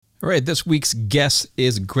All right, this week's guest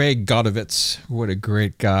is Greg Godovitz. What a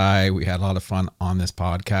great guy. We had a lot of fun on this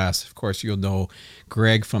podcast. Of course, you'll know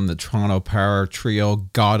Greg from the Toronto Power Trio,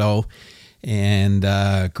 Goddo, and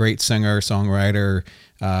great singer, songwriter,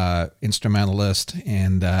 instrumentalist,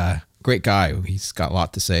 and great guy. He's got a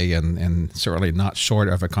lot to say, and certainly not short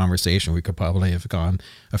of a conversation. We could probably have gone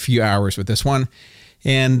a few hours with this one.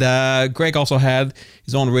 And Greg also had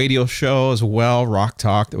his own radio show as well, Rock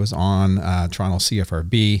Talk, that was on Toronto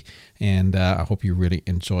CFRB. And I hope you really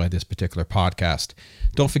enjoy this particular podcast.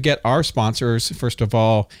 Don't forget our sponsors. First of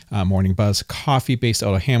all, Morning Buzz Coffee, based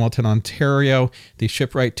out of Hamilton, Ontario. They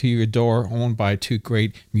ship right to your door, owned by two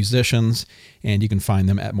great musicians. And you can find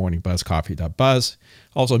them at morningbuzzcoffee.buzz.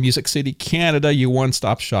 Also, Music City, Canada, your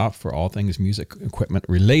one-stop shop for all things music equipment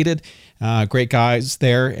related. Great guys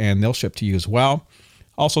there, and they'll ship to you as well.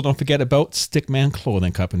 Also, don't forget about Stickman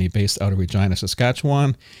Clothing Company, based out of Regina,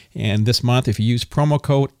 Saskatchewan. And this month, if you use promo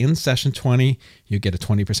code INSESSION20, you get a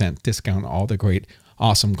 20% discount on all the great,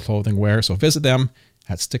 awesome clothing wear. So visit them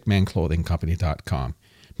at stickmanclothingcompany.com.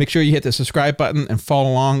 Make sure you hit the subscribe button and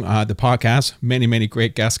follow along the podcast. Many, many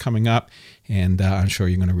great guests coming up, and I'm sure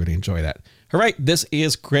you're going to really enjoy that. All right, this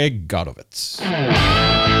is Greg Godovitz.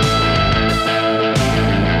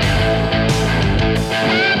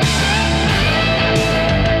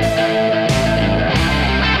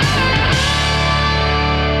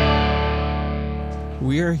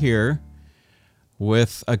 We are here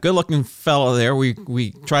with a good-looking fellow there.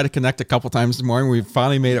 We tried to connect a couple times this morning. We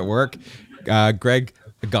finally made it work. Greg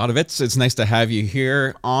Godovitz, it's nice to have you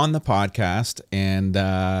here on the podcast. And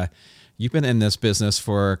you've been in this business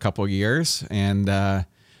for a couple of years. And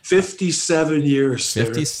 57 years.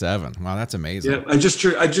 57. Wow, that's amazing. Yeah, I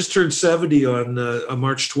just turned 70 on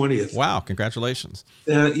March 20th. Wow, congratulations.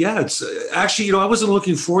 Yeah, it's actually, I wasn't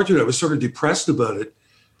looking forward to it. I was sort of depressed about it.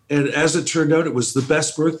 And as it turned out, it was the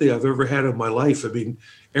best birthday I've ever had in my life. I mean,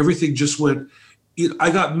 everything just went.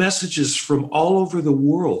 I got messages from all over the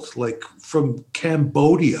world, like from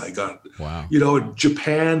Cambodia. I got,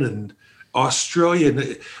 Japan and Australia. And,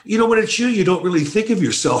 when it's you don't really think of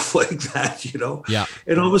yourself like that, Yeah.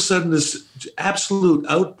 And all of a sudden, this absolute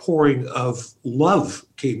outpouring of love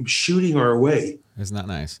came shooting our way. Isn't that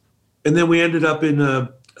nice? And then we ended up in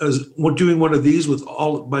doing one of these with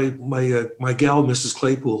all my gal, Mrs.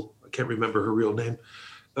 Claypool. I can't remember her real name.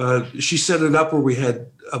 She set it up where we had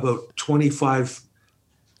about 25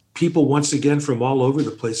 people once again from all over the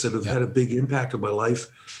place that have had a big impact on my life.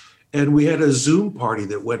 And we had a Zoom party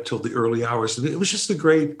that went till the early hours. And it was just a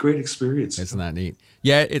great, great experience. Isn't that neat?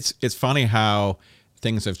 Yeah, it's funny how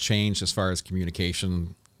things have changed as far as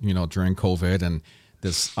communication, during COVID, and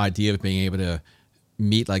this idea of being able to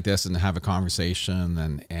meet like this and have a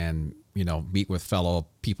conversation and meet with fellow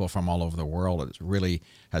people from all over the world. It really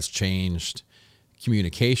has changed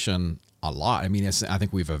communication a lot. I mean, I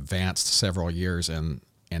think we've advanced several years in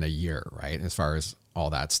a year, right? As far as all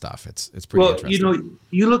that stuff, it's pretty interesting.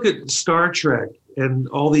 You look at Star Trek and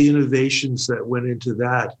all the innovations that went into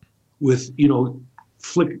that with,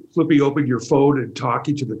 flipping open your phone and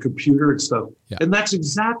talking to the computer and stuff. Yeah. And that's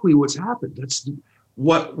exactly what's happened. That's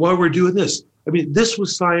why we're doing this. I mean, this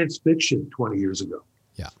was science fiction 20 years ago.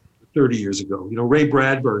 Yeah. 30 years ago. Ray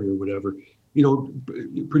Bradbury or whatever,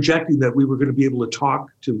 projecting that we were going to be able to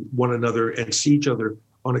talk to one another and see each other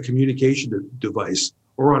on a communication device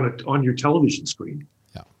or on your television screen.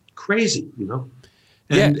 Yeah. Crazy,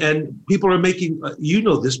 And people are making,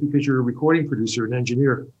 this because you're a recording producer and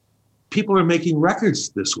engineer, people are making records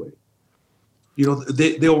this way.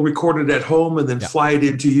 They'll record it at home and then fly it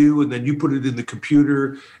into you, and then you put it in the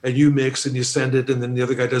computer and you mix and you send it, and then the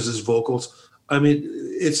other guy does his vocals. I mean,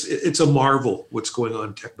 it's a marvel what's going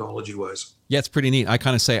on technology-wise. Yeah, it's pretty neat. I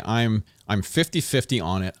kind of say I'm 50-50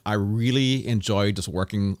 on it. I really enjoy just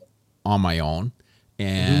working on my own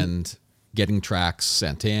and getting tracks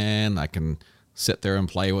sent in. I can sit there and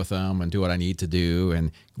play with them and do what I need to do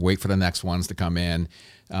and wait for the next ones to come in.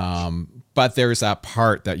 But there's that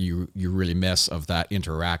part that you really miss of that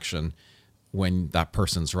interaction when that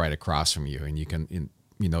person's right across from you, and you can,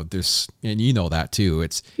 this, and that too.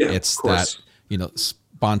 It's that,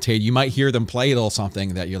 spontaneous. You might hear them play a little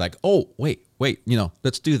something that you're like, oh, wait,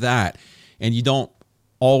 let's do that. And you don't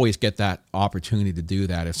always get that opportunity to do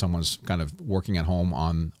that if someone's kind of working at home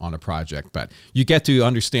on a project, but you get to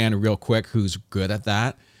understand real quick who's good at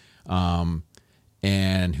that,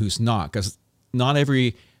 and who's not, because not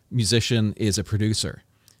every musician is a producer.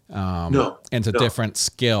 And it's a different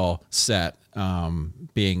skill set,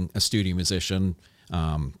 being a studio musician,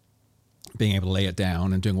 being able to lay it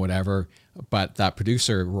down and doing whatever. But that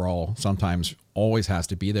producer role sometimes always has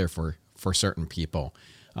to be there for certain people.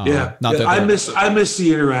 Not that I miss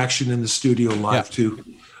the interaction in the studio live too.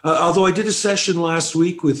 Although I did a session last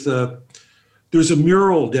week with there's a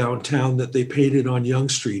mural downtown that they painted on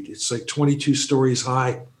Yonge Street. It's like 22 stories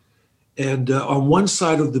high, and on one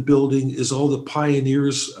side of the building is all the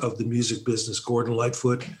pioneers of the music business: Gordon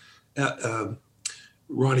Lightfoot,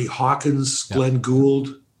 Ronnie Hawkins, Glenn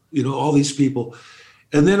Gould, all these people.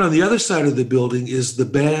 And then on the other side of the building is the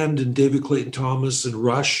band and David Clayton Thomas and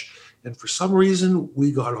Rush. And for some reason,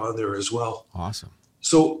 we got on there as well. Awesome.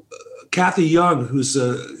 So Kathy Young,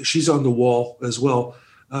 she's on the wall as well,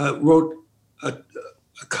 wrote a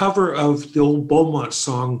cover of the old Beaumont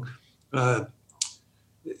song,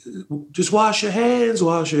 just wash your hands,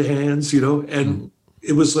 and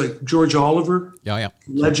it was like George Oliver,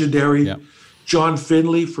 legendary, John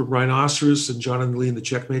Finley from Rhinoceros and John and Lee and the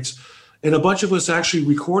Checkmates. And a bunch of us actually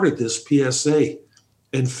recorded this PSA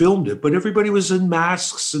and filmed it, but everybody was in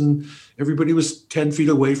masks and everybody was 10 feet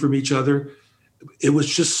away from each other. It was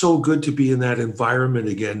just so good to be in that environment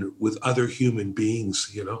again with other human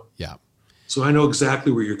beings, Yeah. So I know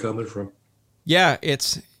exactly where you're coming from. Yeah,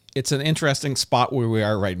 it's an interesting spot where we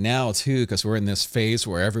are right now too, because we're in this phase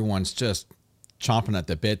where everyone's just chomping at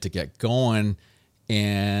the bit to get going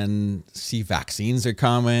and see vaccines are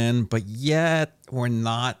coming, but yet we're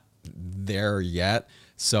not there yet.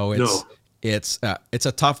 So it's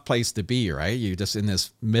a tough place to be, right? You're just in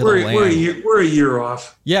this middle lane. We're a year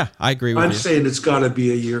off. Yeah, I agree with you. I'm saying it's got to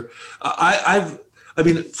be a year.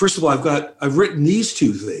 First of all, I've written these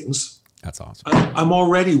two things. That's awesome. I'm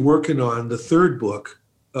already working on the third book,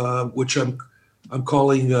 which I'm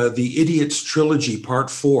calling the Idiots Trilogy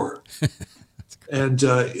Part 4. And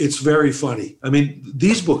it's very funny. I mean,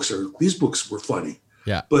 these books were funny.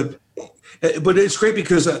 Yeah. But it's great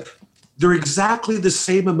because they're exactly the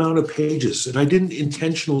same amount of pages, and I didn't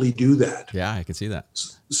intentionally do that. Yeah, I can see that.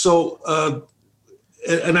 So,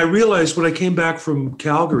 and I realized when I came back from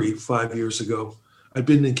Calgary 5 years ago, I'd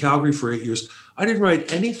been in Calgary for 8 years. I didn't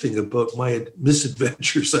write anything about my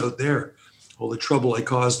misadventures out there, all the trouble I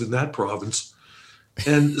caused in that province.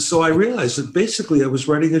 And so I realized that basically I was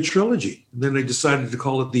writing a trilogy. And then I decided to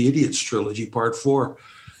call it the Idiots Trilogy Part 4,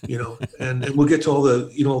 and we'll get to all the,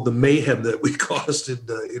 the mayhem that we caused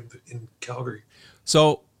in Calgary.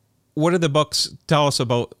 So what are the books? Tell us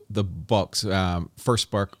about the books. First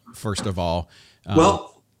book, first of all.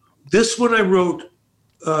 Well, this one I wrote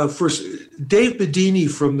first. Dave Bedini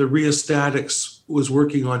from the Rheostatics was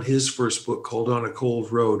working on his first book called On a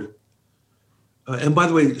Cold Road. And by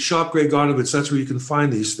the way, Shop Greg Godovitz, that's where you can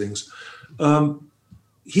find these things.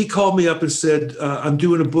 He called me up and said, I'm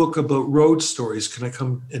doing a book about road stories. Can I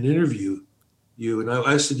come and interview you? And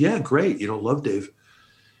I said, yeah, great. Love Dave.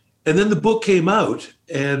 And then the book came out,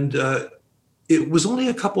 and it was only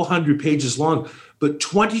a couple hundred pages long, but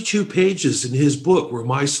 22 pages in his book were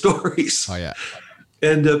my stories. Oh, yeah.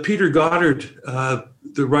 And Peter Goddard,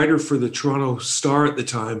 the writer for the Toronto Star at the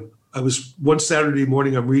time, one Saturday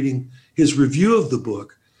morning, I'm reading his review of the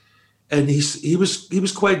book, and he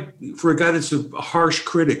was quite, for a guy that's a harsh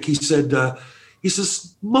critic, he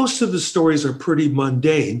says most of the stories are pretty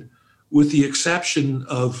mundane, with the exception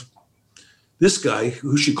of this guy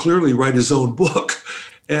who should clearly write his own book.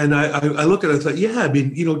 And I look at it, I thought, yeah,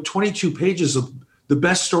 22 pages of the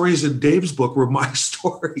best stories in Dave's book were my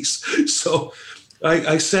stories. So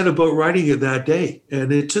I set about writing it that day,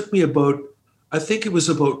 and it took me about, I think it was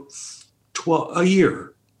about a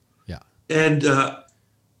year. Yeah. And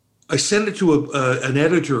I sent it to an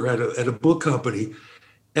editor at a book company,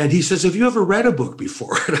 and he says, have you ever read a book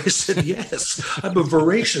before? And I said, yes, I'm a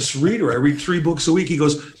voracious reader. I read 3 books a week. He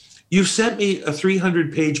goes, you sent me a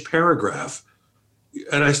 300-page paragraph.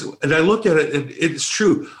 And I looked at it, and it's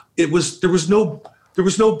true. There was no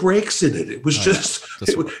breaks in it. It was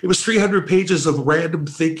it was 300 pages of random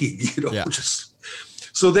thinking, Yeah.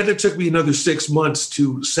 So then it took me another 6 months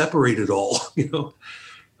to separate it all,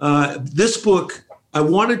 This book, I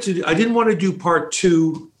didn't want to do part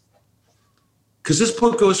 2, because this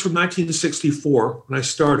book goes from 1964, when I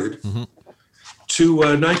started, to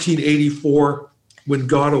 1984, when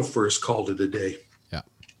Gatto first called it a day. Yeah.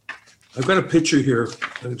 I've got a picture here.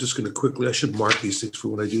 I'm just going to I should mark these things for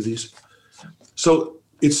when I do these. So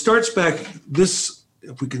it starts back this,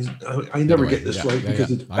 if we can, I never get this right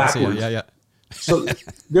because it's backwards. Yeah. So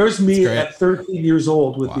there's me at 13 years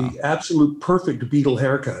old with the absolute perfect Beatle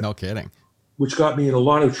haircut. No kidding. Which got me in a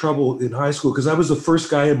lot of trouble in high school because I was the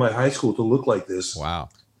first guy in my high school to look like this. Wow.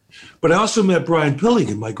 But I also met Brian Pilling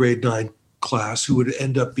in my grade 9 class, who would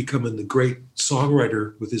end up becoming the great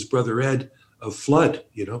songwriter with his brother Ed of Flood,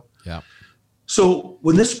 Yeah. So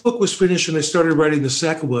when this book was finished and I started writing the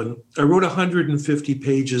second one, I wrote 150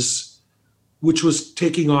 pages which was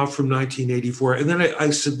taking off from 1984. And then I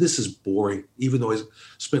said, this is boring, even though I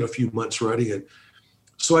spent a few months writing it.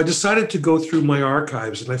 So I decided to go through my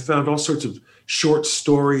archives, and I found all sorts of short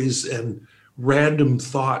stories and random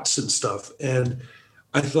thoughts and stuff. And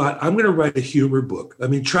I thought, I'm going to write a humor book. I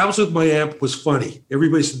mean, Travels with My Amp was funny.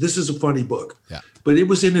 Everybody said, this is a funny book. Yeah. But it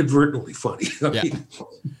was inadvertently funny. I mean,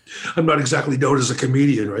 I'm not exactly known as a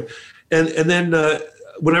comedian, right? And then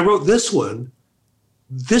when I wrote this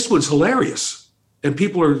one's hilarious. And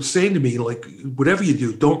people are saying to me, like, whatever you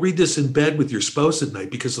do, don't read this in bed with your spouse at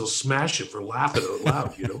night because they'll smash it for laughing out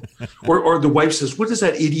loud, you know? Or the wife says, what is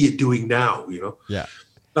that idiot doing now, you know? Yeah.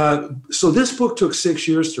 So this book took 6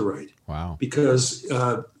 years to write. Wow. Because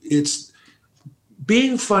it's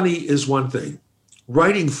being funny is one thing.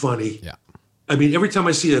 Writing funny. Yeah. I mean, every time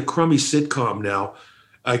I see a crummy sitcom now,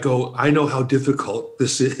 I go, I know how difficult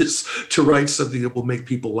this is to write something that will make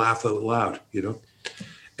people laugh out loud, you know?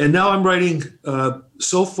 And now I'm writing,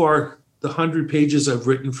 so far, the 100 pages I've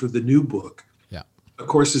written for the new book, of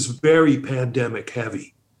course, is very pandemic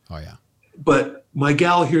heavy. Oh, yeah. But my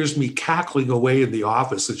gal hears me cackling away in the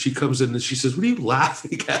office, and she comes in and she says, what are you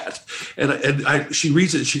laughing at? And she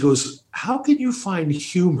reads it and she goes, how can you find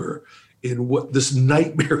humor in what this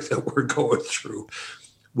nightmare that we're going through?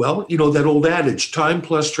 Well, you know, that old adage, time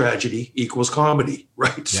plus tragedy equals comedy,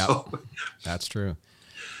 right? Yep. So That's true.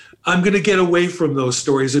 I'm going to get away from those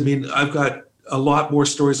stories. I mean, I've got a lot more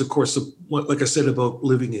stories, of course, like I said, about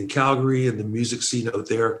living in Calgary and the music scene out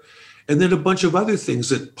there. And then a bunch of other things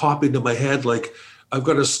that pop into my head. Like I've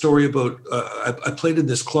got a story about, I played in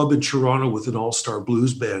this club in Toronto with an all-star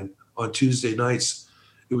blues band on Tuesday nights.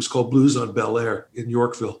 It was called Blues on Bel Air in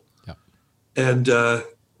Yorkville. Yeah. And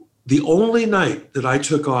the only night that I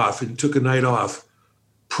took off and took a night off,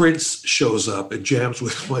 Prince shows up and jams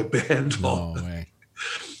with my band. No way.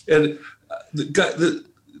 And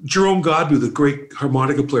Jerome Godbout, the great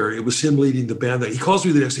harmonica player, it was him leading the band. He calls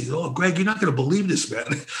me the next day. Oh, Greg, you're not going to believe this, man.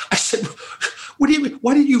 I said, what do you mean?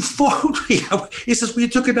 Why did you phone me? He says, well, you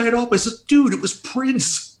took a night off. I said, dude, it was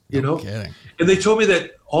Prince, you know? Kidding. And they told me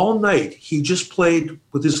that all night he just played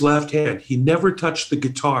with his left hand. He never touched the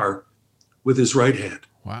guitar with his right hand.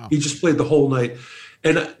 Wow. He just played the whole night.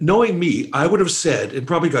 And knowing me, I would have said, and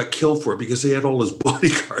probably got killed for it because they had all his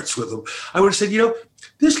bodyguards with him. I would have said, you know,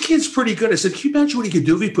 this kid's pretty good. I said, can you imagine what he could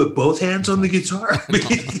do if he put both hands on the guitar?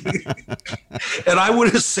 And I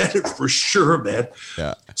would have said it for sure, man.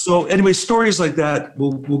 Yeah. So anyway, stories like that,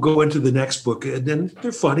 we'll go into the next book. And then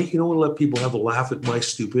they're funny. You know, we'll let people have a laugh at my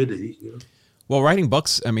stupidity. You know? Well, writing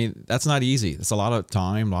books, I mean, that's not easy. It's a lot of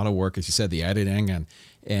time, a lot of work, as you said, the editing.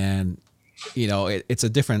 And you know, it's a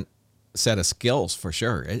different set of skills for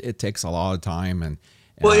sure. It takes a lot of time. And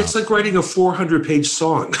well, it's like writing a 400-page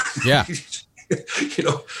song. Yeah. You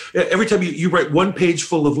know, every time you write one page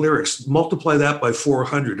full of lyrics, multiply that by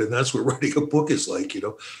 400, and that's what writing a book is like. You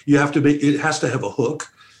know, you have to make it has to have a hook,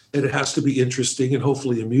 and it has to be interesting and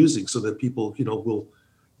hopefully amusing, so that people, you know, will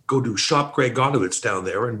go to Shop Greg Godovitz down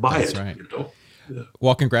there and buy that's it. Right. You know? Yeah.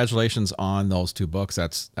 Well, congratulations on those two books.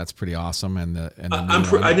 That's pretty awesome. And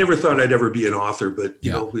I never thought I'd ever be an author, but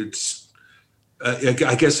you know, it's.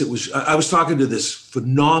 I guess it was. I was talking to this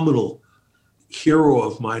phenomenal hero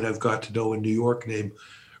of mine I've got to know in New York named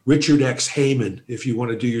Richard X. Heyman. If you want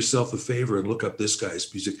to do yourself a favor and look up this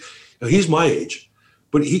guy's music, now, he's my age,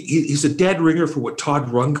 but he's a dead ringer for what Todd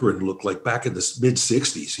Rundgren looked like back in the mid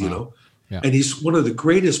 '60s. You know, and he's one of the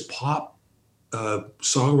greatest pop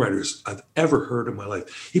songwriters I've ever heard in my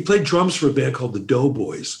life. He played drums for a band called the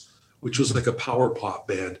Doughboys, which was like a power pop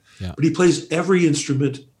band. Yeah. But he plays every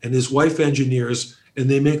instrument, and his wife engineers, and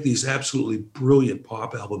they make these absolutely brilliant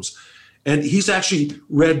pop albums. And he's actually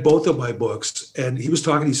read both of my books, and he was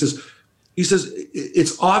talking, he says,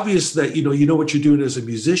 it's obvious that, you know what you're doing as a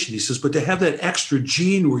musician. He says, but to have that extra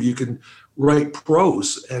gene where you can write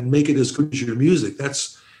prose and make it as good as your music,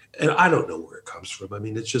 and I don't know where it comes from. I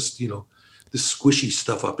mean, it's just, you know, the squishy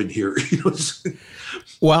stuff up in here. You know?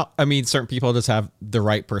 Well, I mean, certain people just have the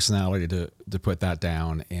right personality to put that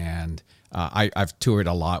down. And I've toured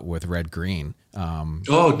a lot with Red Green.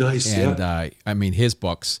 Oh, nice. And I mean, his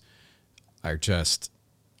books are just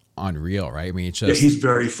unreal, right? I mean, it's just, he's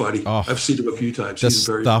very funny. Oh, I've seen him a few times. He's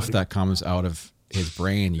very stuff funny. That comes out of his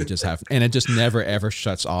brain, you just have, and it just never ever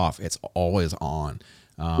shuts off. It's always on.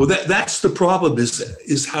 Well, that's the problem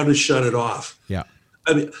is how to shut it off. Yeah.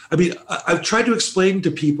 I mean, I've tried to explain to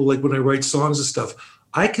people, like when I write songs and stuff,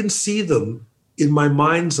 I can see them in my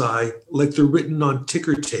mind's eye like they're written on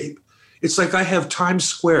ticker tape. It's like I have Times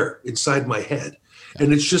Square inside my head,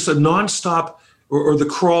 and it's just a nonstop or the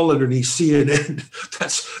crawl underneath CNN.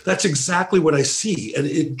 That's exactly what I see, and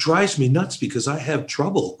it drives me nuts because I have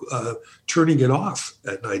trouble turning it off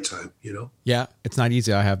at nighttime. Yeah, it's not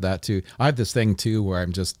easy. I have that too. I have this thing too where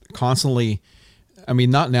I'm just constantly. I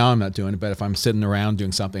mean, not now. I'm not doing it, but if I'm sitting around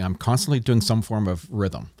doing something, I'm constantly doing some form of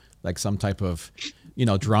rhythm, like some type of,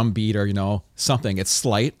 drum beat or something. It's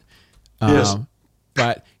slight, Yes.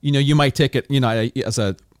 but you might take it, as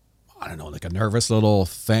a, I don't know, like a nervous little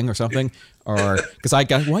thing or something, or because I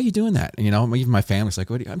got, why are you doing that? Even my family's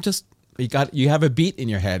like, what? You have a beat in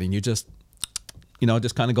your head and you just,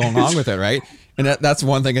 just kind of going along with it, right? And that's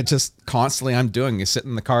one thing. It's just constantly I'm doing. You sit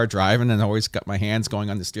in the car driving and I always got my hands going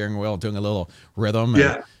on the steering wheel, doing a little rhythm.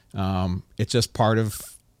 And, Yeah. it's just part of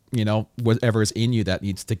whatever is in you that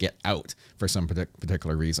needs to get out for some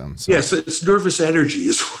particular reason. So. Yes, it's nervous energy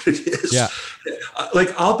is what it is. Yeah.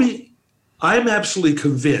 Like I'm absolutely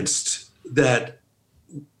convinced that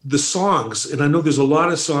the songs, and I know there's a lot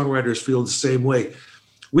of songwriters feel the same way.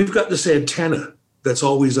 We've got this antenna that's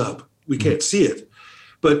always up. We can't see it.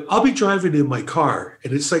 But I'll be driving in my car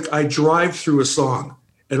and it's like I drive through a song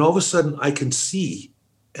and all of a sudden I can see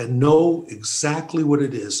and know exactly what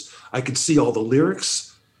it is. I can see all the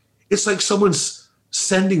lyrics. It's like someone's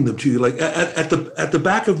sending them to you. Like at the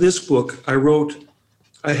back of this book,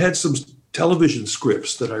 I had some television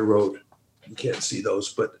scripts that I wrote. You can't see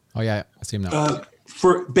those, but Oh yeah, I see them now.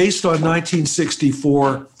 based on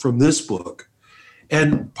 1964 from this book.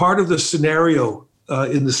 And part of the scenario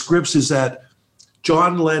in the scripts is that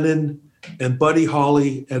John Lennon and Buddy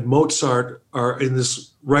Holly and Mozart are in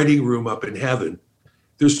this writing room up in heaven.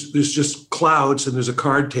 There's just clouds and there's a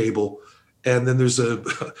card table and then there's a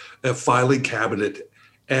filing cabinet.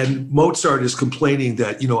 And Mozart is complaining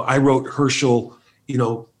that, I wrote Herschel,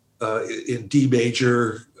 in D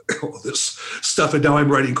major, all this stuff. And now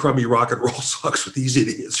I'm writing crummy rock and roll songs with these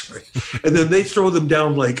idiots, right? And then they throw them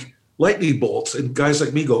down like lightning bolts. And guys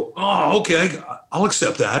like me go, oh, okay, I'll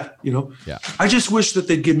accept that, Yeah. I just wish that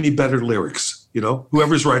they'd give me better lyrics,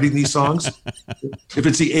 whoever's writing these songs. If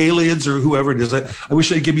it's the aliens or whoever it is, I wish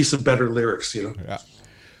they'd give me some better lyrics, Yeah.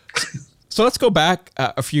 So let's go back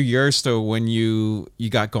a few years to when you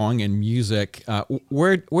got going in music.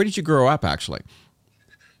 Where did you grow up, actually?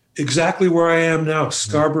 Exactly where I am now,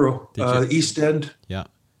 Scarborough, East End. Yeah.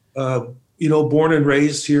 Born and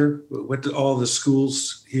raised here, went to all the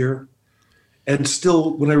schools here. And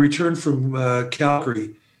still, when I returned from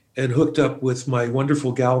Calgary and hooked up with my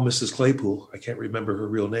wonderful gal, Mrs. Claypool, I can't remember her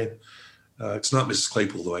real name. It's not Mrs.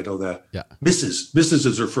 Claypool, though. I know that. Yeah. Mrs.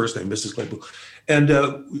 is her first name, Mrs. Claypool. And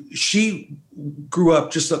she grew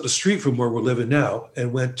up just up the street from where we're living now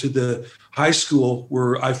and went to the high school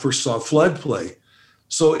where I first saw Flood play.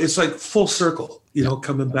 So it's like full circle,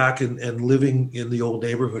 coming back and living in the old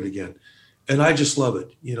neighborhood again. And I just love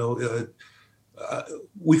it.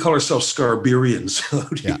 We call ourselves Scarberians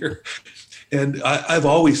out here. And I've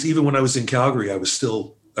always, even when I was in Calgary, I was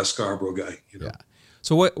still a Scarborough guy. Yeah.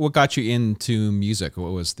 So what got you into music?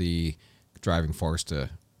 What was the driving force to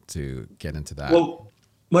get into that? Well,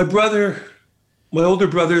 my older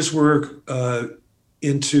brothers were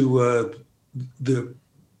into the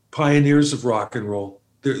pioneers of rock and roll.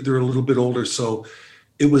 They're a little bit older, so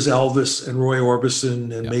it was Elvis and Roy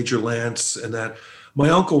Orbison and Major Lance and that. My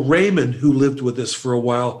uncle Raymond, who lived with us for a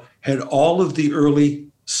while, had all of the early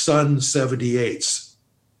Sun 78s.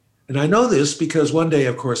 And I know this because one day,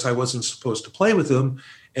 of course, I wasn't supposed to play with them,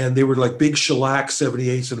 and they were like big shellac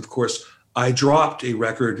 78s. And of course, I dropped a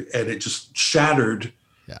record and it just shattered,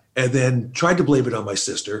 and then tried to blame it on my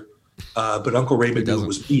sister. But Uncle Raymond knew it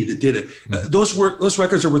was me that did it. Those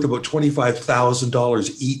records are worth about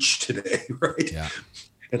 $25,000 each today, right? Yeah.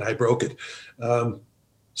 And I broke it.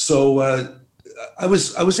 So I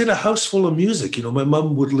was in a house full of music. My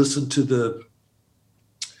mom would listen to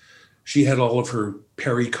she had all of her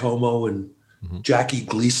Perry Como and Jackie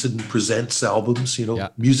Gleason Presents albums,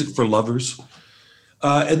 music for lovers.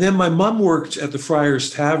 And then my mom worked at the Friars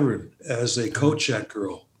Tavern as a coat check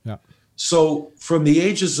girl. Yeah. So from the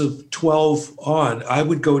ages of 12 on, I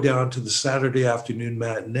would go down to the Saturday afternoon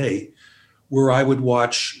matinee where I would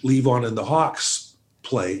watch Levon and the Hawks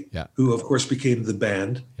play, who of course became the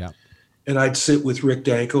band. Yeah. And I'd sit with Rick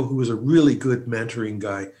Danko, who was a really good mentoring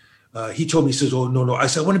guy. He told me, he says, oh, no. I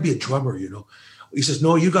said, I want to be a drummer, He says,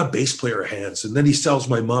 no, you got bass player hands. And then he sells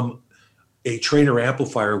my mom a Trainer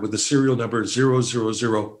amplifier with the serial number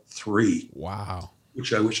 0003. Wow.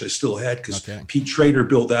 Which I wish I still had because Pete Trainer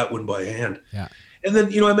built that one by hand. Yeah. And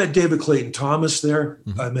then, I met David Clayton Thomas there.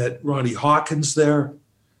 I met Ronnie Hawkins there.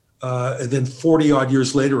 And then 40 odd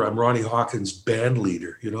years later, I'm Ronnie Hawkins' band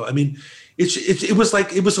leader. it was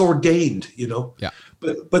like it was ordained, you know. Yeah.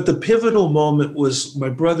 But the pivotal moment was my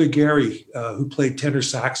brother Gary, who played tenor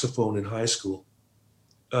saxophone in high school.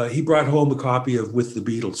 He brought home a copy of With the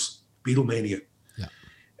Beatles, Beatlemania. Yeah.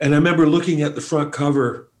 And I remember looking at the front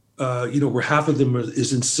cover, where half of them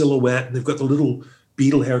is in silhouette, and they've got the little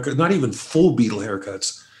Beatle haircut, not even full Beatle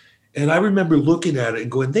haircuts. And I remember looking at it and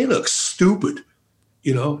going, they look stupid,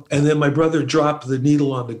 you know. And then my brother dropped the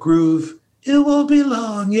needle on the groove. It won't be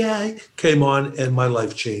long, yeah. Came on, and my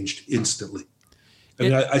life changed instantly.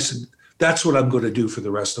 I said, that's what I'm going to do for the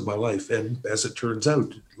rest of my life. And as it turns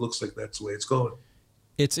out, it looks like that's the way it's going.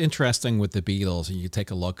 It's interesting with the Beatles, and you take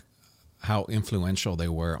a look how influential they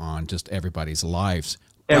were on just everybody's lives.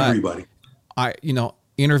 Everybody.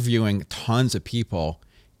 Interviewing tons of people,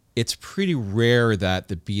 it's pretty rare that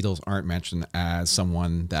the Beatles aren't mentioned as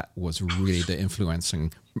someone that was really the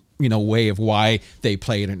influencing, way of why they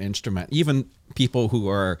played an instrument. Even people who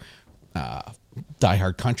are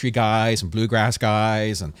diehard country guys and bluegrass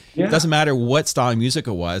guys, and it doesn't matter what style of music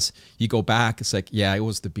it was. You go back, it's like, yeah, it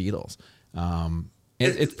was the Beatles.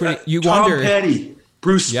 It's pretty. You Tom wonder. Petty,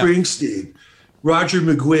 Bruce Springsteen, Roger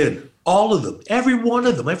McGuinn, all of them, every one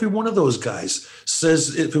of those guys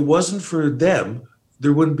says if it wasn't for them,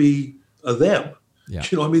 there wouldn't be a them. Yeah.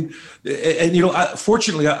 You know, I mean, and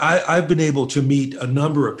fortunately, I've been able to meet a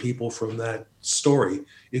number of people from that story,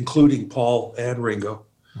 including Paul and Ringo.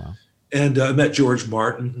 Wow. And I met George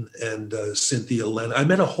Martin and Cynthia Lennon. I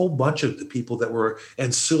met a whole bunch of the people that were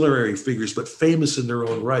ancillary figures, but famous in their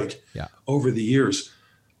own right over the years.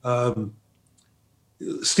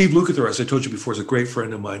 Steve Lukather, as I told you before, is a great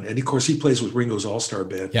friend of mine. And of course, he plays with Ringo's All-Star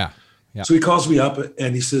Band. Yeah. So he calls me up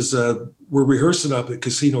and he says, we're rehearsing up at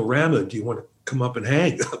Casino Rama. Do you want to come up and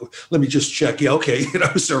hang? Let me just check. Yeah, okay. And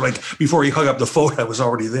I was there before he hung up the phone, I was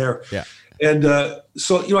already there. Yeah. And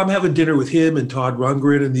so I'm having dinner with him and Todd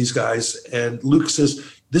Rundgren and these guys. And Luke says,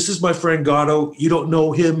 this is my friend Gatto. You don't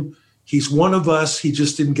know him. He's one of us. He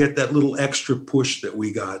just didn't get that little extra push that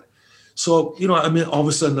we got. So, all of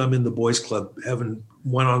a sudden I'm in the boys club having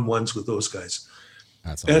one-on-ones with those guys.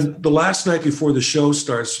 That's awesome. And the last night before the show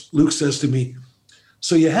starts, Luke says to me,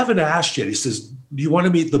 so you haven't asked yet. He says, do you want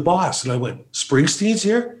to meet the boss? And I went, Springsteen's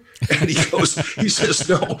here? And he says,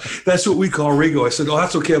 no, that's what we call Ringo. I said, oh,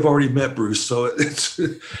 that's okay. I've already met Bruce. So it's,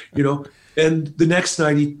 and the next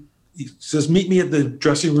night he says, meet me at the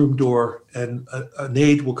dressing room door and an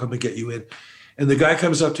aide will come and get you in. And the guy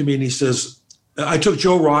comes up to me and he says, I took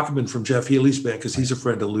Joe Rockman from Jeff Healey's band because he's a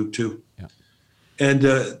friend of Luke too. Yeah. And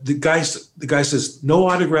the guy says, no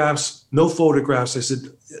autographs, no photographs. I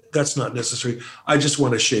said, that's not necessary. I just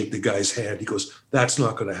want to shake the guy's hand. He goes, that's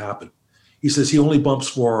not going to happen. He says he only bumps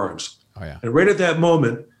forearms. Oh, yeah. And right at that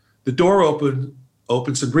moment, the door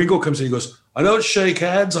opens and Ringo comes in. He goes, I don't shake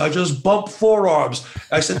hands. I just bump forearms.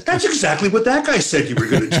 I said, that's exactly what that guy said you were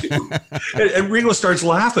going to do. and Ringo starts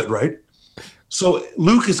laughing, right? So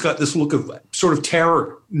Luke has got this look of sort of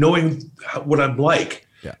terror, knowing what I'm like.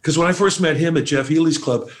 Because when I first met him at Jeff Healey's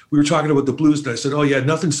club, we were talking about the blues, and I said, "Oh yeah,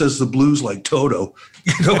 nothing says the blues like Toto,"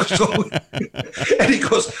 So, and he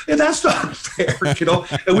goes, "Yeah, that's not fair,"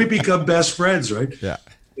 And we become best friends, right? Yeah.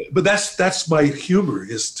 But that's my humor,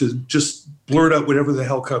 is to just blurt out whatever the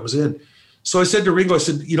hell comes in. So I said to Ringo, I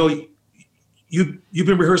said, you've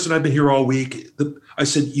been rehearsing. I've been here all week. I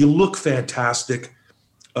said, you look fantastic.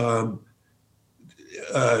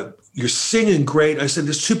 You're singing great. I said,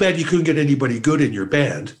 it's too bad you couldn't get anybody good in your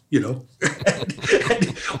band, and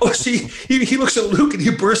see, he looks at Luke and he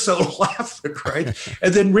bursts out laughing, right?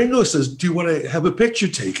 And then Ringo says, do you want to have a picture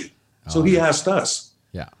taken? So he asked us.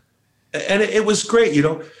 Yeah. And it was great,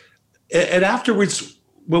 And afterwards,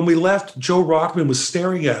 when we left, Joe Rockman was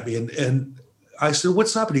staring at me and I said,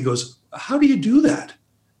 what's up? And he goes, how do you do that?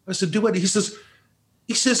 I said, do what? He says,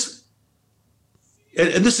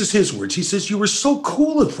 and this is his words. He says, you were so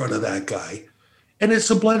cool in front of that guy. And it's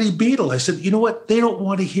a bloody Beatle. I said, you know what? They don't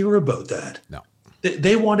want to hear about that. No.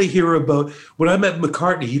 They want to hear about, when I met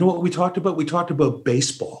McCartney, you know what we talked about? We talked about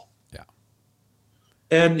baseball. Yeah.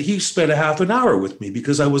 And he spent a half an hour with me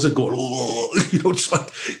because I wasn't going,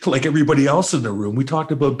 just like everybody else in the room. We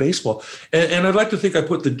talked about baseball. And I'd like to think I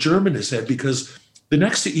put the germ in his head because the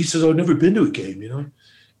next thing, he says, I've never been to a game,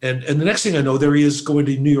 And the next thing I know, there he is going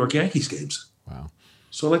to New York Yankees games. Wow.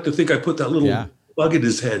 So I like to think I put that little bug in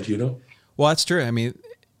his head, Well, that's true. I mean,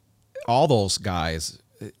 all those guys,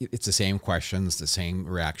 it's the same questions, the same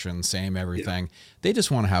reactions, same everything. Yeah. They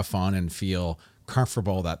just want to have fun and feel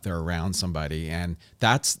comfortable that they're around somebody. And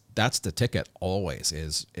that's the ticket always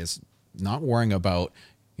is not worrying about,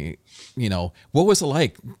 what was it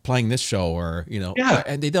like playing this show or, Yeah.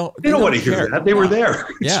 And they don't want to hear that. They were there.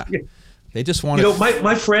 Yeah. They just want You know,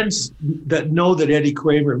 my friends that know that Eddie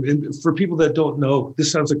Kramer, and for people that don't know,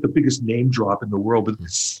 this sounds like the biggest name drop in the world, but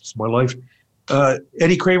it's my life.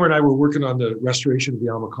 Eddie Kramer and I were working on the restoration of the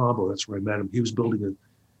Alma Combo. That's where I met him. He was building an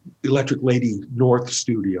Electric Lady North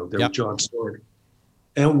studio there with John Stewart.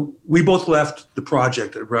 And we both left the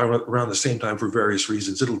project around the same time for various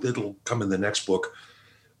reasons. It'll come in the next book.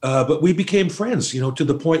 But we became friends, you know, to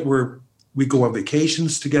the point where we go on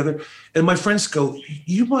vacations together. And my friends go,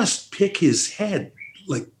 you must pick his head,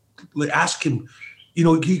 like ask him, you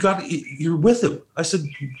know, you're with him. I said,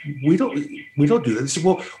 we don't do that. They said,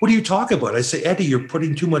 well, what are you talking about? I say, Eddie, you're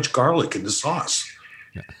putting too much garlic in the sauce.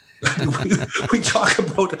 Yeah. we talk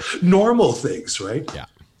about normal things, right? Yeah.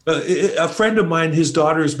 A friend of mine, his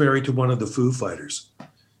daughter is married to one of the Foo Fighters.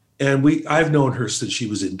 And I've known her since she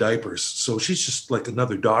was in diapers. So she's just like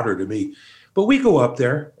another daughter to me. But we go up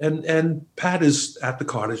there and Pat is at the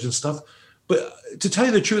cottage and stuff. But to tell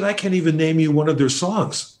you the truth, I can't even name you one of their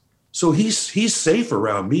songs. So he's safe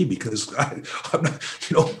around me because I'm not,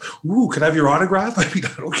 you know, ooh, can I have your autograph? I mean,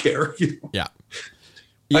 I don't care. You know? Yeah.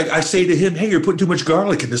 I say to him, hey, you're putting too much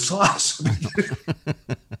garlic in the sauce.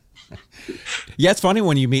 Yeah, it's funny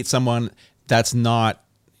when you meet someone that's not,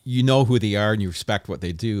 you know who they are and you respect what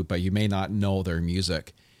they do, but you may not know their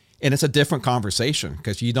music. And it's a different conversation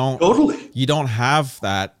because you don't have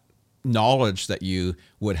that knowledge that you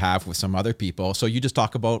would have with some other people. So you just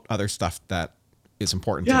talk about other stuff that is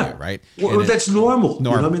important to you, right? Well, that's normal. You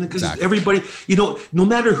know? I mean, because exactly. Everybody, you know, no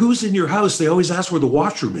matter who's in your house, they always ask where the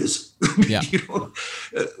washroom is. Yeah. You know?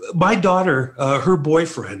 My daughter, her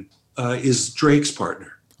boyfriend is Drake's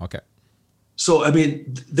partner. Okay. So, I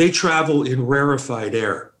mean, they travel in rarefied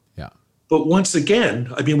air. Yeah. But once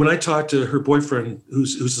again, I mean, when I talked to her boyfriend,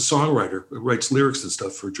 who's a songwriter, writes lyrics and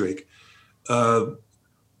stuff for Drake,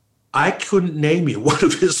 I couldn't name you one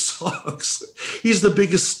of his songs. He's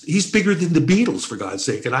bigger than the Beatles, for God's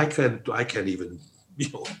sake. And I can't even, you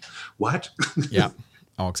know, what? Yeah.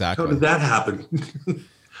 Oh, exactly. How did that happen?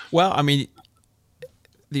 Well, I mean,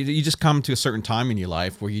 you just come to a certain time in your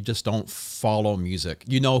life where you just don't follow music.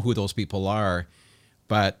 You know who those people are,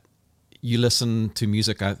 but you listen to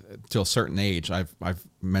music to a certain age. I've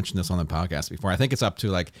mentioned this on the podcast before. I think it's up to,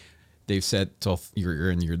 like they've said, till you're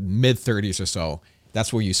in your mid 30s or so.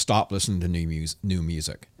 That's where you stop listening to new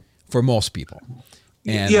music for most people.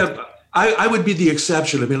 And yeah, I would be the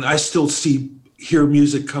exception. I mean, I still hear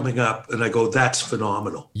music coming up and I go, that's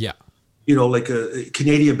phenomenal. Yeah. You know, like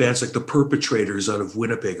Canadian bands like the Perpetrators out of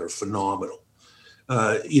Winnipeg are phenomenal.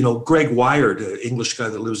 You know, Greg Wired, an English guy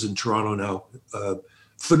that lives in Toronto now,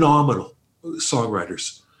 phenomenal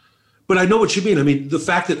songwriters. But I know what you mean. I mean, the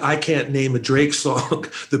fact that I can't name a Drake song,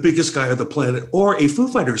 the biggest guy on the planet, or a Foo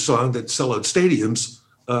Fighters song that sell out stadiums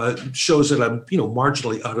shows that I'm, you know,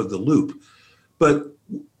 marginally out of the loop. But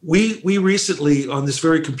we recently, on this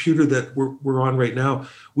very computer that we're on right now,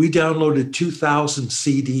 we downloaded 2,000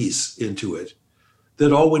 CDs into it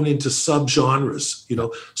that all went into subgenres, you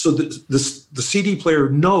know. So the CD player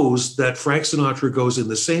knows that Frank Sinatra goes in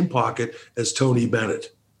the same pocket as Tony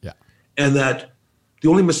Bennett. Yeah. And that the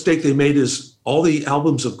only mistake they made is all the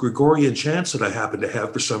albums of Gregorian chants that I happen to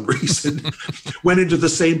have for some reason went into the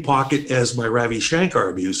same pocket as my Ravi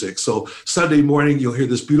Shankar music. So Sunday morning, you'll hear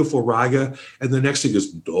this beautiful raga, and the next thing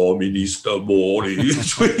is Dominista Mori.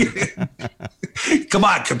 Come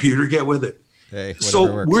on, computer, get with it. Hey,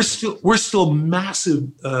 so we're still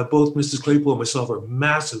massive. Both Mrs. Claypool and myself are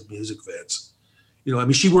massive music fans. You know, I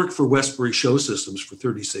mean, she worked for Westbury Show Systems for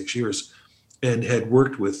 36 years. And had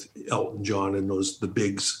worked with Elton John and the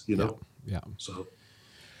bigs, you know. Yeah.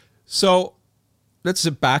 So let's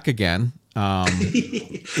sit back again. Am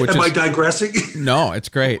I digressing? No, it's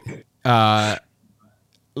great.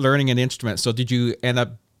 Learning an instrument. So did you end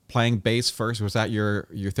up playing bass first? Was that your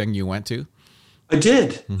thing you went to? I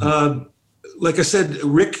did. Mm-hmm. Like I said,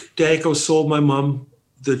 Rick Danko sold my mom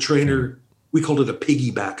the trainer. We called it a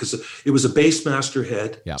piggyback because it was a Bassmaster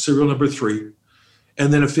head, serial number 3.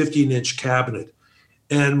 And then a 15-inch cabinet.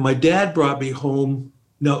 And my dad brought me home.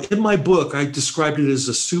 Now, in my book, I described it as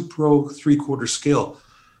a Supro 3/4 scale.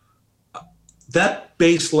 That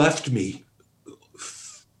bass left me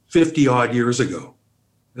 50-odd years ago.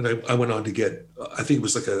 And I went on to get, I think it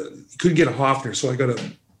was you couldn't get a Hofner, so I got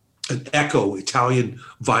an Echo Italian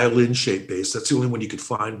violin-shaped bass. That's the only one you could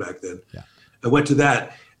find back then. Yeah. I went to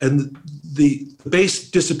that. And the bass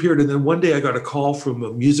disappeared. And then one day I got a call from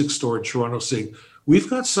a music store in Toronto saying, we've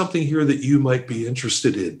got something here that you might be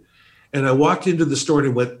interested in. And I walked into the store and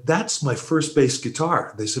I went, that's my first bass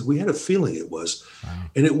guitar. They said, we had a feeling it was. Wow.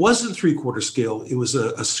 And it wasn't 3/4 scale. It was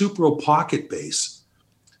a Supro pocket bass.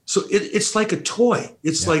 So it's like a toy.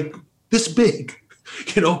 It's like this big.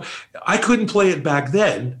 You know, I couldn't play it back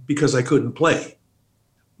then because I couldn't play,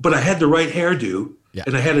 but I had the right hairdo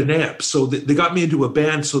and I had an amp. So they got me into a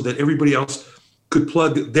band so that everybody else could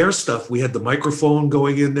plug their stuff. We had the microphone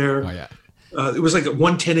going in there. Oh, yeah. It was like a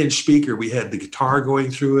 110-inch speaker. We had the guitar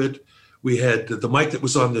going through it. We had the mic that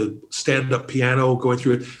was on the stand-up piano going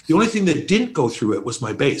through it. The only thing that didn't go through it was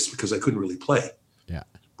my bass because I couldn't really play. Yeah.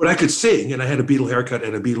 But I could sing, and I had a Beatle haircut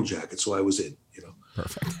and a Beatle jacket, so I was in, you know.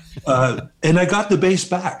 Perfect. And I got the bass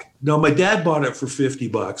back. Now, my dad bought it for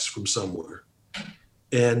 $50 from somewhere.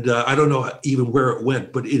 And I don't know even where it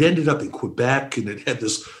went, but it ended up in Quebec, and it had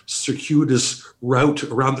this circuitous route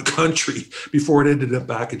around the country before it ended up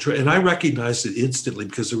back in Toronto. And I recognized it instantly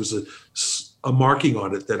because there was a marking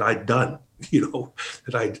on it that I'd done, you know,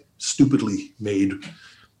 that I'd stupidly made.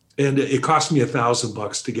 And it cost me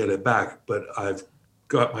 $1,000 to get it back, but I've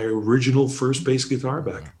got my original first bass guitar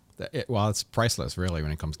back. Well, it's priceless, really,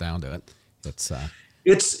 when it comes down to it.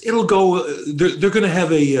 It'll go. They're going to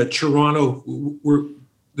have a Toronto.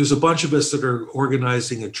 There's a bunch of us that are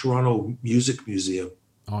organizing a Toronto music museum.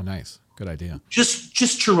 Oh, nice, good idea.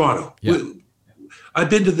 Just Toronto. Yeah. I've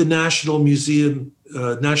been to the National Museum,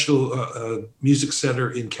 National Music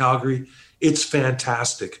Center in Calgary. It's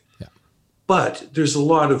fantastic. Yeah. But there's a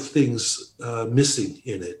lot of things missing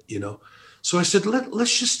in it, you know. So I said,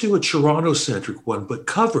 let's just do a Toronto-centric one, but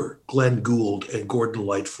cover Glenn Gould and Gordon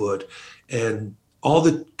Lightfoot and all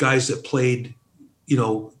the guys that played, you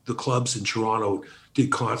know, the clubs in Toronto, did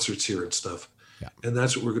concerts here and stuff. Yeah. And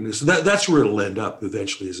that's what we're going to do. So that's where it'll end up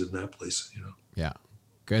eventually, is in that place, you know. Yeah,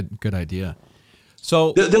 good idea.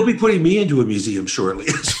 So they'll be putting me into a museum shortly.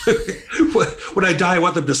 When I die, I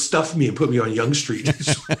want them to stuff me and put me on Yonge Street.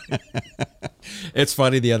 It's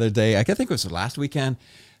funny, the other day, I think it was last weekend,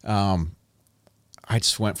 I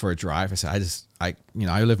just went for a drive. I said, I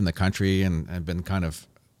live in the country and I've been kind of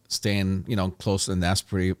staying, you know, close to the nest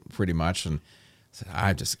pretty much. And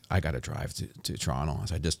I said, I got to drive to Toronto.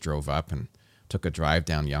 So I just drove up and took a drive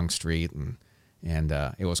down Yonge Street, and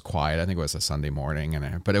it was quiet. I think it was a Sunday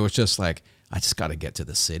morning, but it was just like, I just got to get to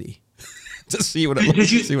the city to see what it looks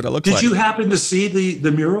like. Did you happen to see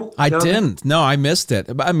the mural? I didn't. No, I missed it.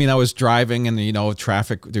 I mean, I was driving, and you know,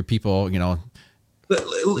 traffic. There are people, you know.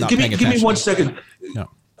 Give me 1 second. No.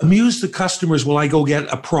 Amuse the customers while I go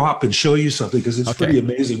get a prop and show you something, because it's pretty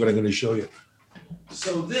amazing what I'm going to show you.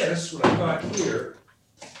 So this, what I got here,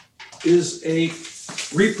 is a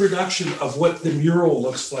reproduction of what the mural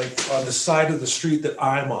looks like on the side of the street that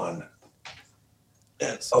I'm on.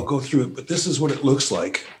 And I'll go through it, but this is what it looks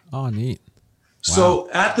like. Oh, neat. Wow. So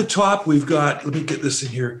at the top, we've got, let me get this in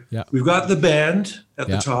here. Yeah. We've got the band at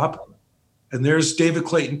the top, and there's David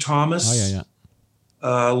Clayton Thomas. Oh,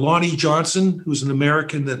 yeah. Lonnie Johnson, who's an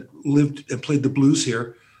American that lived and played the blues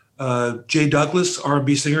here. Jay Douglas,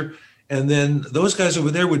 R&B singer. And then those guys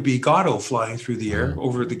over there would be Gatto flying through the air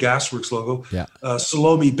over the Gasworks logo. Yeah.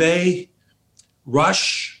 Salome Bay,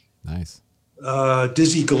 Rush. Nice.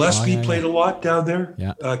 Dizzy Gillespie played a lot down there.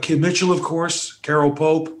 Yeah. Kim Mitchell, of course. Carol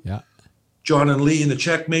Pope. Yeah. John and Lee and the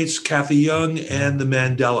Checkmates. Kathy Young and the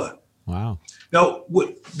Mandela. Wow. Now,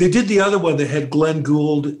 they did the other one that had Glenn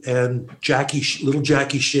Gould and little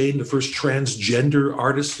Jackie Shane, the first transgender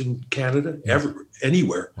artist in Canada,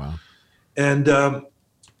 anywhere. Wow. And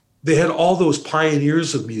they had all those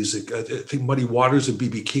pioneers of music. I think Muddy Waters and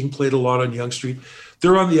B.B. King played a lot on Yonge Street.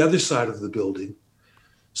 They're on the other side of the building.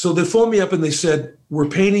 So they phoned me up and they said, we're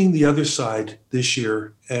painting the other side this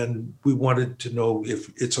year, and we wanted to know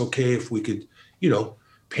if it's okay if we could, you know,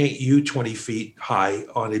 paint you 20 feet high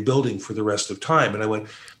on a building for the rest of time. And I went,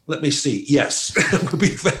 let me see. Yes, it would be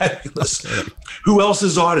fabulous. Who else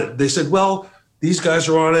is on it? They said, well, these guys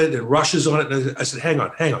are on it and Rush is on it. And I said, hang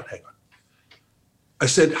on. I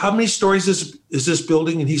said, how many stories is this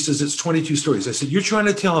building? And he says, it's 22 stories. I said, you're trying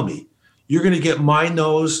to tell me you're going to get my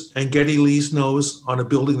nose and Geddy Lee's nose on a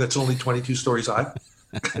building that's only 22 stories high?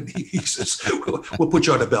 And he says, we'll put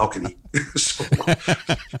you on a balcony. so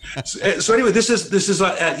anyway, this is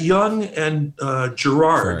at Yonge and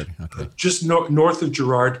Gerrard, just north of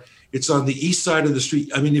Gerrard. It's on the east side of the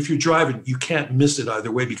street. I mean, if you're driving, you can't miss it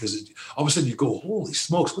either way, because all of a sudden you go, holy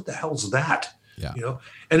smokes, what the hell's that? Yeah. You know.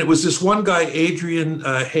 And it was this one guy, Adrian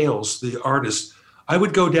Hales, the artist. I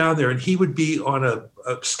would go down there, and he would be on a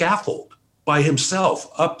scaffold by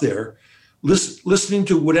himself up there, listening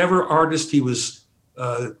to whatever artist he was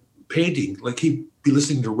painting. Like, he'd be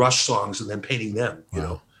listening to Rush songs and then painting them, you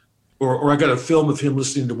know. Or I got a film of him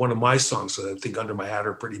listening to one of my songs, I think Under My Hat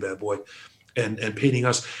or Pretty Bad Boy, and painting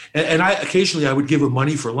us. And I occasionally I would give him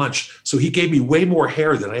money for lunch. So he gave me way more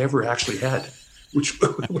hair than I ever actually had, which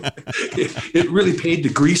it really paid to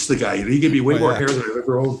grease the guy. He gave me way more hair than I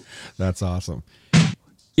ever owned. That's awesome.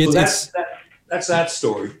 It's, So it's that's that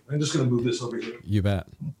story. I'm just going to move this over here. You bet.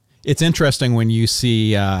 It's interesting when you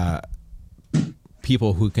see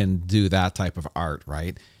people who can do that type of art,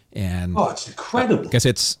 right? And Oh, it's incredible. because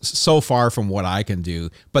it's so far from what I can do,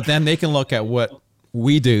 but then they can look at what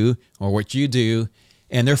we do or what you do,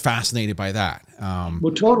 and they're fascinated by that.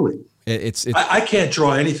 Well, totally. It's I can't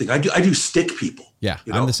draw anything. I do stick people. yeah,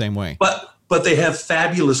 you I'm know? the same way. But they have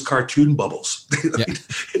fabulous cartoon bubbles. Yeah.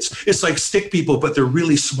 It's like stick people, but they're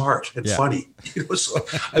really smart and Yeah. funny. So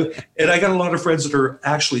I got a lot of friends that are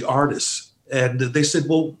actually artists, and they said,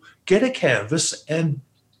 "Well, get a canvas, and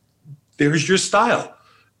there's your style.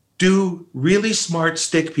 Do really smart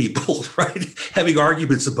stick people, right? Having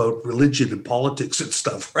arguments about religion and politics and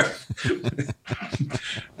stuff, right?"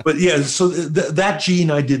 But yeah, so that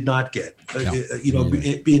gene I did not get. No.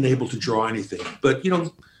 Being able to draw anything, but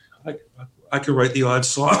I can write the odd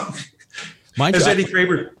song. Mind As you, Eddie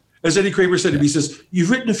Kramer said to me, he says, "You've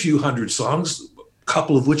written a few hundred songs, a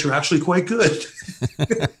couple of which are actually quite good."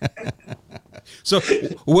 so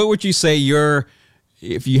what would you say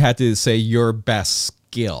if you had to say your best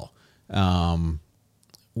skill,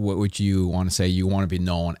 what would you want to say you want to be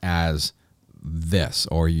known as this,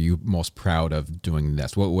 or are you most proud of doing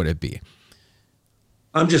this? What would it be?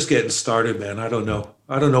 I'm just getting started, man. I don't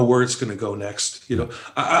know where it's going to go next.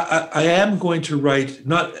 I am going to write.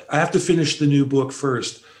 I have to finish the new book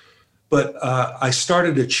first, but I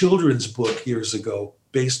started a children's book years ago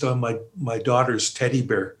based on my daughter's teddy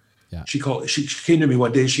bear. Yeah. She came to me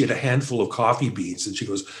one day. She had a handful of coffee beans, and she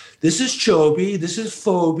goes, "This is Chobi. This is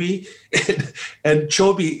Phoebe," and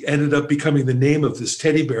Chobi ended up becoming the name of this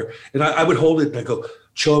teddy bear. And I would hold it and I go,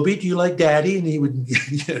 "Chobi, do you like Daddy?" And he would,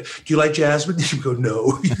 "Do you like Jasmine?" And he would go,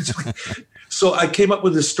 "No." So I came up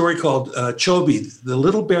with this story called Chobi, the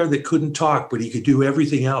little bear that couldn't talk, but he could do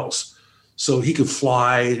everything else. So he could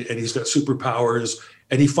fly, and he's got superpowers,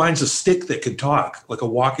 and he finds a stick that can talk, like a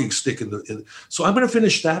walking stick. So I'm going to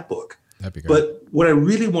finish that book. That'd be great. But what I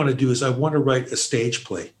really want to do is I want to write a stage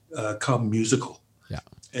play, come musical. Yeah.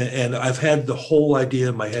 And I've had the whole idea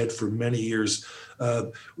in my head for many years,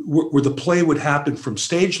 where the play would happen from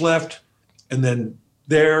stage left, and then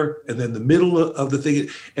there, and then the middle of the thing,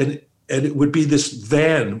 and it would be this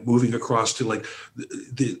van moving across to like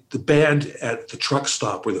the band at the truck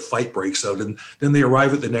stop where the fight breaks out, and then they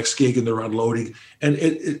arrive at the next gig and they're unloading, and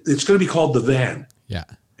it's going to be called The Van. Yeah.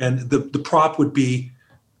 And the prop would be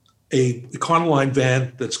a Econoline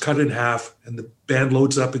van that's cut in half, and the band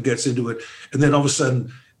loads up and gets into it, and then all of a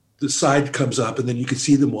sudden the side comes up, and then you can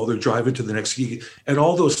see them while they're driving to the next gig, and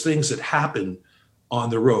all those things that happen on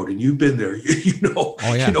the road. And you've been there, Oh,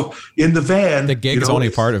 yeah. In the van. The gig is only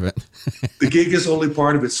part of it. The gig is only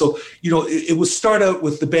part of it. So, it would start out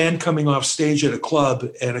with the band coming off stage at a club.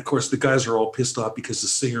 And of course, the guys are all pissed off because the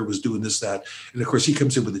singer was doing this, that. And of course, he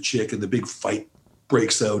comes in with a chick and the big fight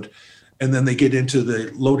breaks out. And then they get into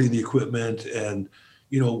the loading the equipment and,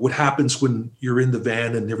 what happens when you're in the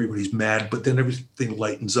van and everybody's mad, but then everything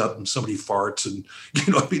lightens up and somebody farts and,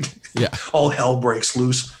 Yeah. all hell breaks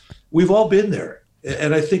loose. We've all been there.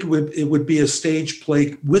 And I think it would be a stage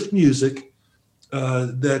play with music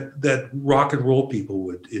that rock and roll people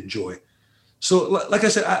would enjoy. So, like I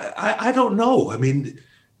said, I don't know. I mean,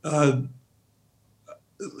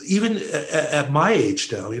 even at my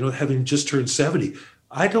age now, having just turned 70,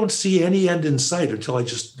 I don't see any end in sight until I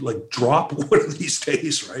just like drop one of these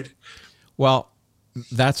days, right? Well,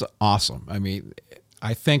 that's awesome. I mean,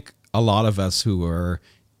 I think a lot of us who are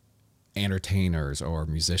entertainers or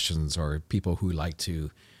musicians or people who like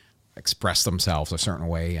to express themselves a certain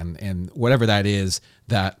way and whatever that is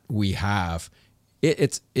that we have,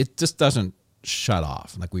 it just doesn't shut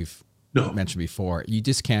off. Like we've mentioned before, you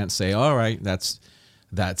just can't say, all right, that's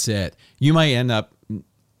it. You might end up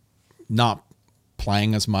not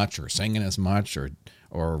playing as much or singing as much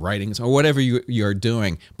or writing or whatever you're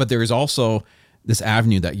doing, but there is also this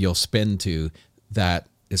avenue that you'll spin to that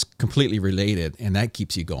is completely related, and that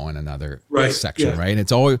keeps you going another section, yeah. right?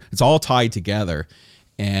 It's all tied together,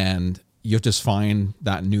 and you'll just find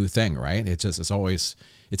that new thing, right?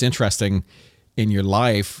 It's interesting in your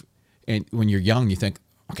life, and when you're young, you think,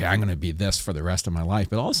 okay, I'm going to be this for the rest of my life,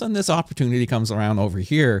 but all of a sudden this opportunity comes around over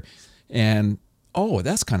here, and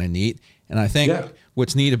that's kind of neat. And I think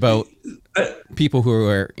what's neat about people who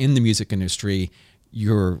are in the music industry,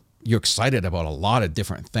 you're excited about a lot of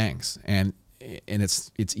different things, and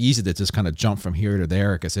it's easy to just kind of jump from here to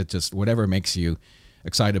there because it just whatever makes you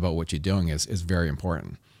excited about what you're doing is very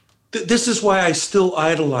important. This is why I still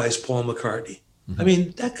idolize Paul McCartney. Mm-hmm. I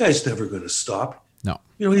mean, that guy's never going to stop. No.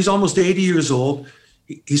 He's almost 80 years old.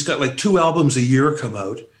 He's got like 2 albums a year come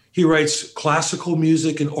out. He writes classical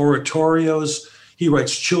music and oratorios. He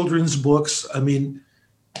writes children's books. I mean,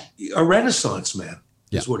 a Renaissance man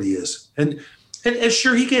is what he is. And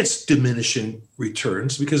sure, he gets diminishing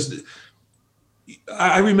returns because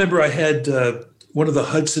I remember I had one of the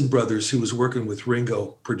Hudson brothers who was working with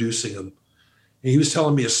Ringo, producing him. And he was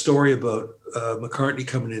telling me a story about McCartney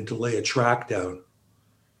coming in to lay a track down.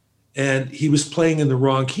 And he was playing in the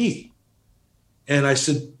wrong key. And I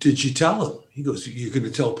said, did you tell him? He goes, you're going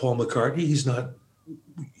to tell Paul McCartney? He's not,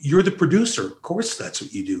 you're the producer. Of course, that's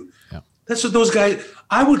what you do. Yeah. That's what those guys,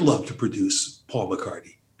 I would love to produce Paul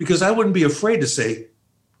McCartney because I wouldn't be afraid to say,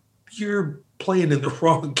 you're playing in the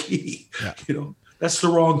wrong key. Yeah. You know, that's the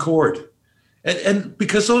wrong chord. And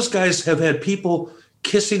because those guys have had people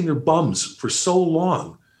kissing their bums for so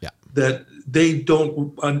long that they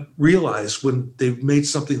don't realize when they've made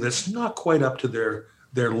something that's not quite up to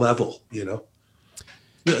their level, you know.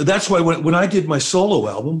 That's why when I did my solo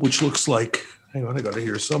album, which looks like, hang on, I got it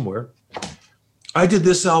here somewhere. I did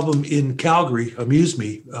this album in Calgary, Amuse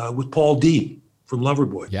Me, with Paul Dean from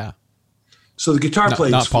Loverboy. Yeah. So the guitar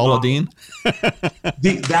playing not Paula Dean?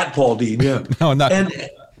 That Paul Dean, yeah. No, not. And,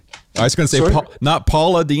 I was going to say, not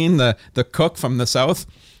Paula Dean, the cook from the South.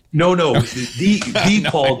 No, the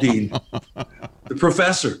Paul Dean, the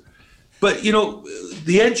professor. But, you know,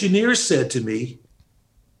 the engineer said to me,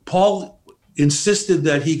 Paul insisted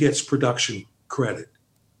that he gets production credit.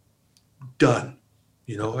 Done.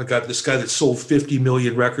 You know, I got this guy that sold 50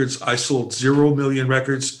 million records. I sold 0 million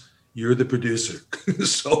records. You're the producer.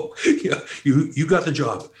 So yeah, you got the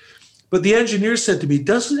job. But the engineer said to me,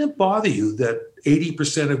 doesn't it bother you that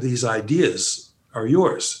 80% of these ideas are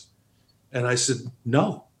yours? And I said,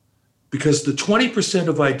 no, because the 20%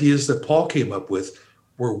 of ideas that Paul came up with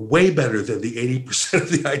were way better than the 80%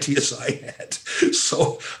 of the ideas I had.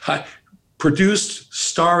 So I produced,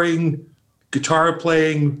 starring, guitar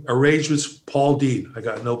playing, arrangements, Paul Dean. I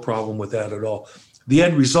got no problem with that at all. The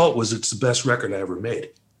end result was it's the best record I ever made.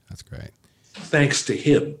 That's great. Thanks to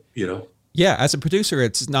him, you know. Yeah, as a producer,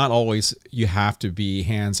 it's not always you have to be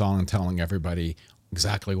hands-on and telling everybody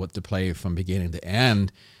exactly what to play from beginning to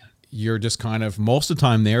end. You're just kind of most of the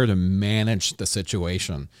time there to manage the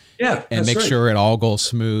situation. Yeah, and make sure it all goes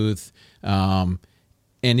smooth. And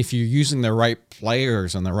if you're using the right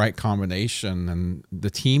players and the right combination and the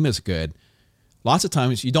team is good, lots of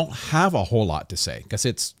times you don't have a whole lot to say because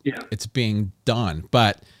it's being done,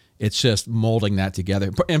 but it's just molding that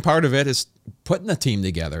together. And part of it is putting the team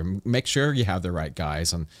together. Make sure you have the right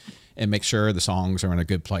guys and make sure the songs are in a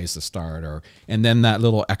good place to start. And then that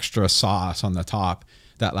little extra sauce on the top,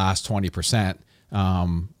 that last 20%,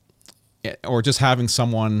 or just having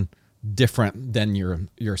someone different than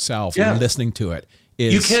yourself and listening to it.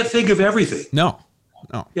 You can't think of everything. No.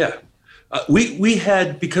 Yeah. We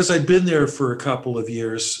had, because I'd been there for a couple of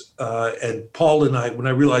years, and Paul and I, when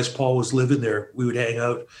I realized Paul was living there, we would hang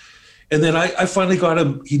out. And then I finally got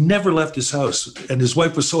him, he never left his house. And his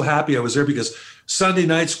wife was so happy I was there because Sunday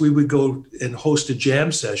nights we would go and host a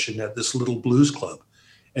jam session at this little blues club.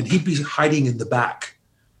 And he'd be hiding in the back.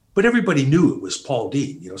 But everybody knew it was Paul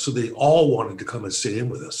Dean, you know, so they all wanted to come and sit in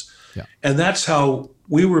with us. Yeah. And that's how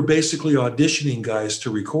we were basically auditioning guys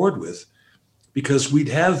to record with, because we'd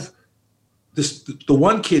have this, the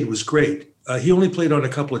one kid was great. He only played on a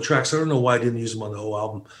couple of tracks. I don't know why I didn't use him on the whole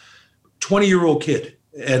album. 20-year-old kid.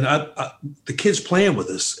 And the kid's playing with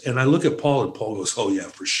us. And I look at Paul and Paul goes, oh yeah,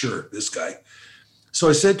 for sure, this guy. So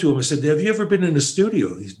I said to him, I said, have you ever been in a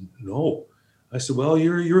studio? He said, no. I said, well,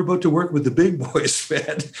 you're about to work with the big boys,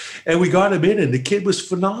 man. And we got him in, and the kid was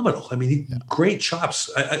phenomenal. I mean, great chops.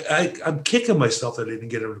 I'm kicking myself that I didn't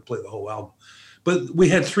get him to play the whole album. But we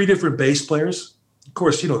had 3 different bass players. Of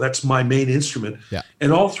course, you know, that's my main instrument. Yeah.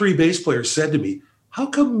 And all 3 bass players said to me, how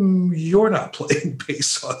come you're not playing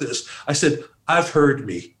bass on this? I said, I've heard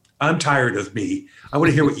me. I'm tired of me. I want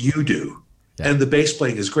to hear what you do. Yeah. And the bass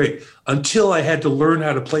playing is great. Until I had to learn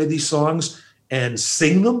how to play these songs and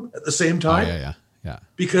sing them at the same time. Oh, yeah.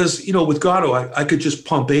 Because, you know, with Gatto, I could just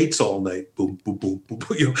pump 8s all night, boom, boom, boom, boom,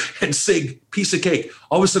 you know, and sing Piece of Cake.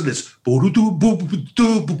 All of a sudden it's boom, boom, boom,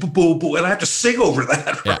 boom, boom, boom, and I have to sing over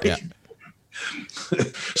that, right? Yeah.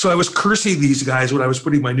 So I was cursing these guys when I was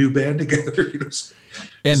putting my new band together. You know,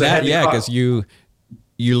 and that, because you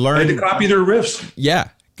learn. I had to copy their riffs. Yeah.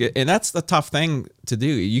 And that's the tough thing to do.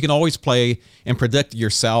 You can always play and predict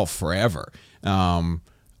yourself forever.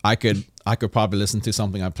 I could probably listen to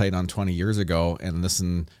something I played on 20 years ago and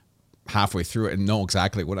listen halfway through it and know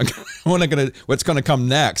exactly what's going to come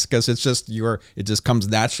next, because it's just it just comes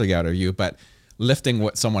naturally out of you. But lifting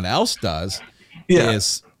what someone else does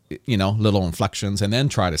is, you know, little inflections and then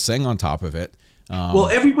try to sing on top of it. Well,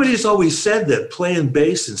 everybody's always said that playing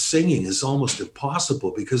bass and singing is almost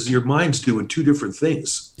impossible because your mind's doing two different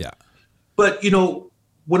things. Yeah. But, you know,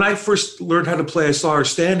 when I first learned how to play, I saw her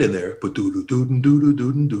standing there.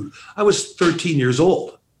 I was 13 years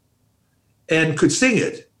old and could sing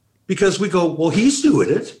it because we go, well, he's doing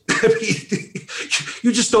it. I mean,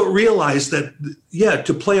 you just don't realize that, yeah,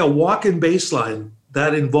 to play a walk-in bass line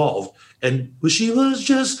that involved. And she was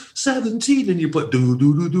just 17 and you put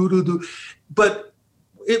do. But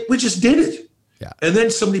we just did it. Yeah. And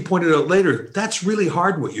then somebody pointed out later, that's really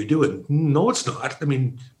hard what you're doing. No, it's not. I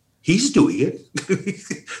mean, he's doing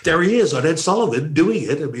it. There he is on Ed Sullivan doing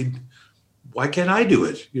it. I mean, why can't I do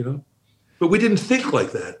it? You know, but we didn't think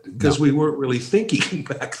like that because we weren't really thinking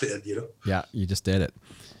back then, you know? Yeah. You just did it.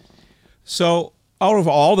 So out of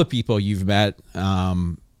all the people you've met,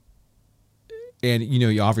 and, you know,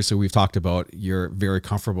 you obviously we've talked about you're very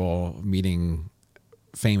comfortable meeting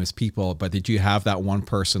famous people, but did you have that one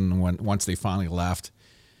person once they finally left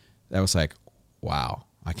that was like, wow,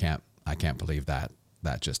 I can't believe that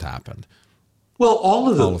just happened? Well, all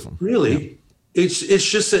of them. Really. Yeah. It's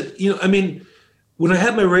just that, you know, I mean, when I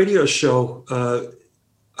had my radio show,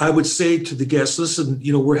 I would say to the guests, listen,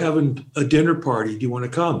 you know, we're having a dinner party. Do you want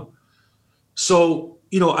to come? So,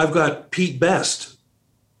 you know, I've got Pete Best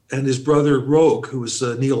and his brother Rogue, who was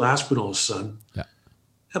Neil Aspinall's son,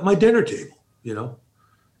 at my dinner table, you know.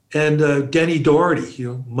 And Denny Doherty, you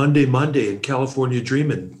know, Monday and California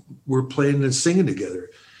Dreamin', we're playing and singing together.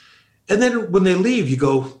 And then when they leave, you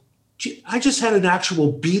go, gee, I just had an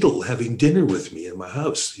actual Beatle having dinner with me in my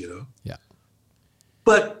house, you know? Yeah.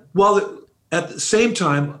 But at the same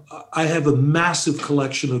time, I have a massive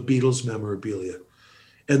collection of Beatles memorabilia.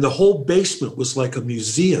 And the whole basement was like a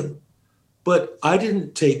museum. But I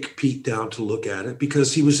didn't take Pete down to look at it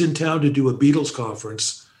because he was in town to do a Beatles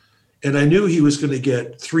conference. And I knew he was going to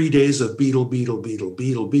get 3 days of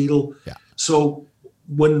Beatle. Yeah. So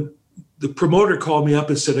when the promoter called me up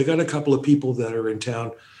and said, I got a couple of people that are in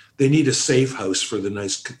town. They need a safe house for the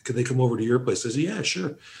night. Can they come over to your place? I said, yeah,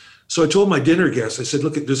 sure. So I told my dinner guests, I said,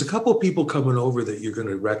 look, there's a couple of people coming over that you're going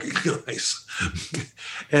to recognize.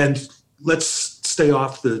 And let's stay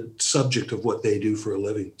off the subject of what they do for a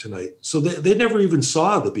living tonight. So they never even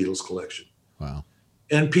saw the Beatles collection. Wow.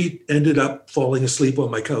 And Pete ended up falling asleep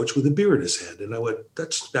on my couch with a beer in his hand. And I went,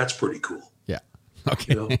 that's pretty cool. Yeah.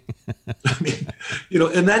 Okay. You know? I mean, you know,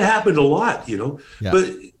 and that happened a lot, you know, but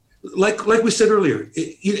like we said earlier,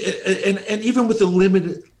 and even with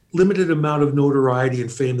the limited amount of notoriety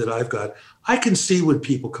and fame that I've got, I can see when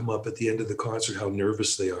people come up at the end of the concert, how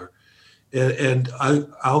nervous they are. And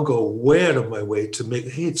I'll go way out of my way to make,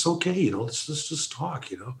 hey, it's okay. You know, let's just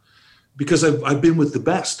talk, you know. Because I've been with the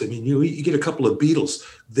best. I mean, you get a couple of Beatles,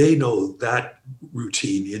 they know that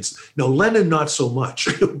routine. Lennon not so much,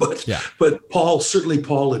 but certainly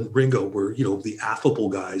Paul and Ringo were, you know, the affable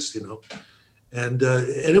guys, you know, and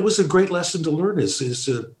it was a great lesson to learn is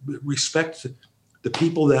to respect the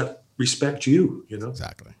people that respect you, you know.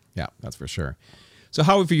 Exactly. Yeah, that's for sure. So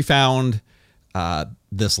how have you found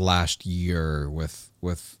this last year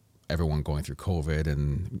with everyone going through COVID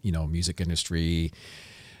and, you know, music industry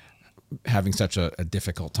having such a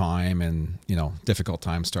difficult time and, you know, difficult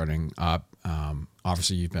time starting up?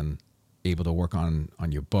 Obviously you've been able to work on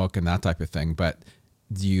your book and that type of thing, but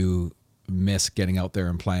do you miss getting out there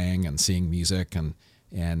and playing and seeing music,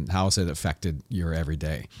 and how has it affected your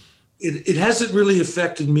everyday? It hasn't really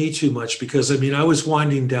affected me too much because, I mean, I was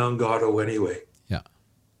winding down Gatto anyway. Yeah.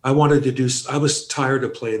 I was tired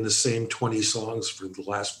of playing the same 20 songs for the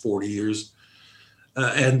last 40 years.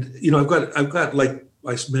 And, you know, I've got like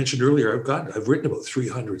I mentioned earlier, I've written about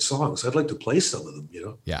 300 songs. I'd like to play some of them, you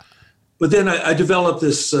know? Yeah. But then I developed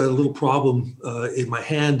this little problem in my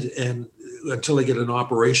hand, and until I get an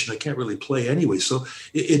operation, I can't really play anyway. So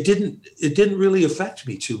it didn't really affect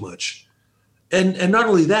me too much. And not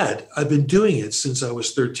only that, I've been doing it since I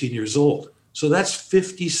was 13 years old. So that's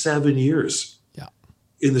 57 years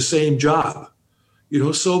in the same job, you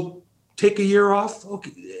know? So take a year off.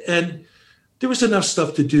 Okay. And there was enough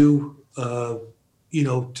stuff to do, you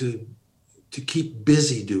know, to keep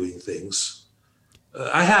busy doing things.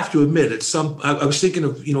 I have to admit, I was thinking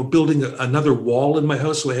of, you know, building another wall in my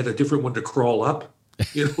house so I had a different one to crawl up.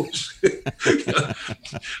 You know,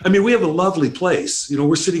 I mean, we have a lovely place. You know,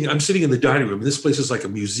 I'm sitting in the dining room, and this place is like a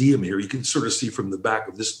museum here. You can sort of see from the back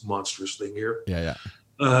of this monstrous thing here. Yeah.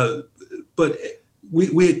 But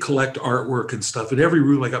we collect artwork and stuff. In every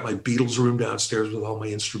room, I got my Beatles room downstairs with all my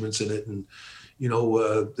instruments in it, and you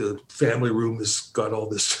know, the family room has got all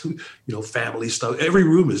this, you know, family stuff. Every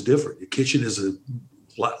room is different. The kitchen is a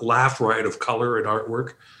laugh riot of color and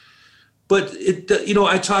artwork. But you know,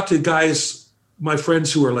 I talk to guys my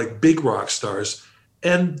friends who are like big rock stars,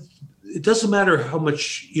 and it doesn't matter how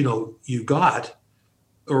much, you got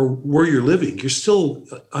or where you're living, you're still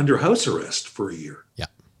under house arrest for a year. Yeah.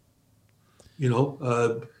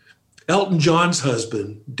 Elton John's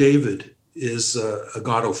husband, David, is a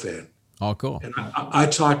Gatto fan. Oh, cool. And I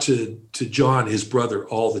talk to John, his brother,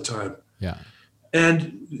 all the time. Yeah.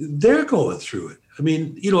 And they're going through it. I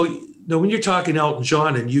mean, when you're talking Elton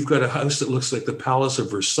John and you've got a house that looks like the Palace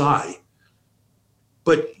of Versailles,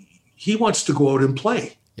 but he wants to go out and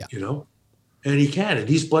play, and he can. And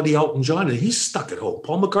he's bloody Elton John, and he's stuck at home.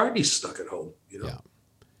 Paul McCartney's stuck at home, Yeah.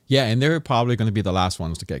 Yeah, and they're probably going to be the last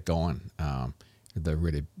ones to get going. They're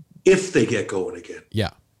really... If they get going again.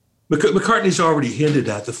 Yeah. McCartney's already hinted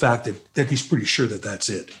at the fact that he's pretty sure that that's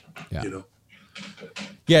it. Yeah.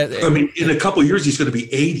 Yeah. I mean, in a couple of years, he's going to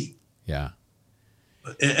be 80. Yeah.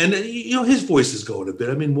 And his voice is going a bit.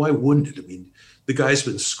 I mean, why wouldn't it? I mean, the guy's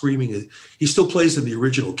been screaming. He still plays in the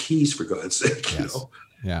original keys, for God's sake, Yes.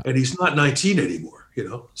 Yeah. And he's not 19 anymore,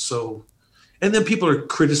 So, and then people are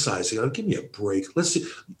criticizing. Oh, give me a break. Let's see.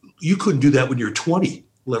 You couldn't do that when you're 20,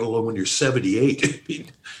 let alone when you're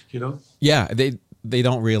 78. Yeah. They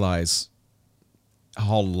don't realize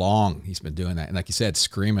how long he's been doing that. And like you said,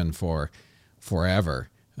 screaming for forever.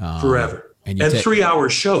 Forever. And 3-hour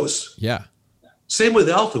shows. Yeah. Same with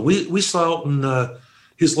Elton. We saw Elton,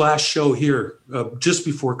 his last show here just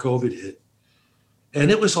before COVID hit.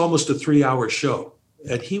 And it was almost a 3-hour show.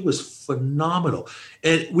 And he was phenomenal.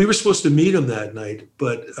 And we were supposed to meet him that night.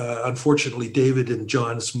 But unfortunately, David and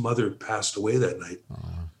John's mother passed away that night.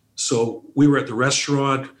 So we were at the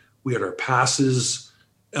restaurant. We had our passes.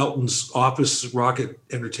 Elton's office, Rocket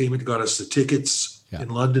Entertainment, got us the tickets in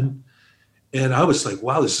London. And I was like,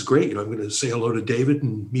 wow, this is great. I'm going to say hello to David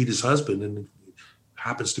and meet his husband. And it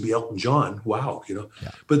happens to be Elton John. Wow, Yeah.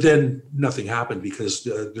 But then nothing happened because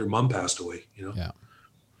their mom passed away, Yeah.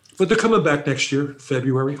 But they're coming back next year,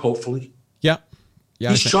 February, hopefully. Yeah.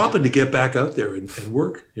 Yeah. He's chomping to get back out there and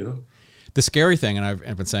work, The scary thing, and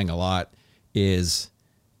I've been saying a lot, is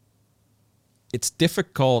it's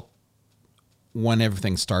difficult when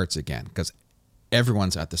everything starts again because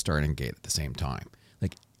everyone's at the starting gate at the same time.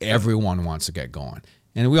 Like everyone wants to get going.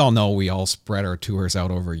 And we all know we all spread our tours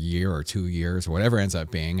out over a year or 2 years or whatever it ends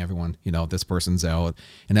up being. Everyone, this person's out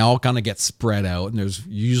and they all kind of get spread out and there's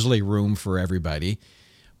usually room for everybody.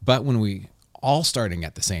 But when we all starting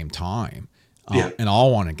at the same time and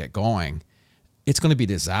all want to get going, it's going to be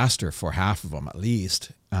disaster for half of them at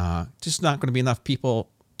least. Just not going to be enough people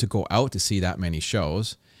to go out to see that many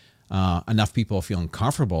shows. Enough people feeling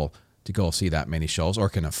comfortable to go see that many shows or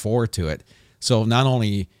can afford to it. So not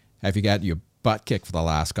only have you got your butt kicked for the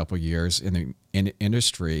last couple of years in the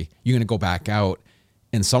industry, you're going to go back out,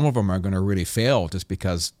 and some of them are going to really fail just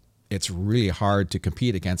because it's really hard to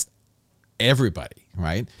compete against everybody,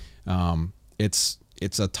 right? It's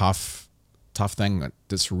a tough thing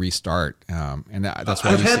to restart, and that's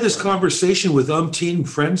why I've had this conversation with umpteen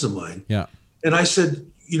friends of mine. Yeah, and I said,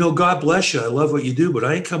 God bless you. I love what you do, but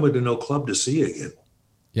I ain't coming to no club to see you again.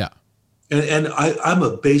 Yeah. And I'm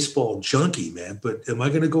a baseball junkie, man, but am I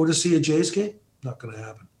going to go to see a Jays game? Not going to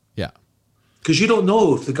happen. Yeah. Because you don't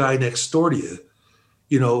know if the guy next door to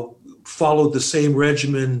you, followed the same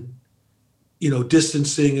regimen,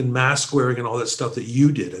 distancing and mask wearing and all that stuff that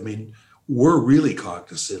you did. I mean, we're really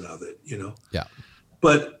cognizant of it, Yeah.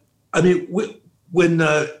 But I mean, when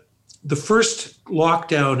the first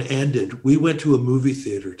lockdown ended, we went to a movie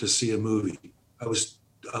theater to see a movie.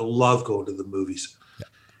 I love going to the movies.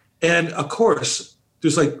 And of course,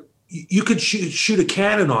 there's you could shoot a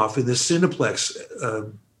cannon off in this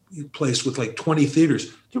Cineplex place with 20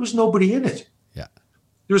 theaters. There was nobody in it. Yeah.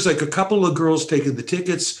 There was a couple of girls taking the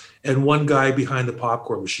tickets and one guy behind the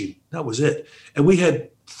popcorn machine. That was it. And we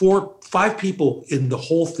had 4-5 people in the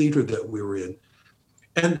whole theater that we were in.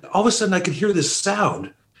 And all of a sudden I could hear this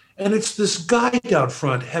sound. And it's this guy down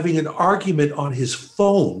front having an argument on his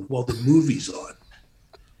phone while the movie's on.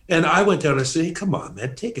 And I went down and said, hey, come on,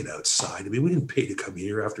 man, take it outside. I mean, we didn't pay to come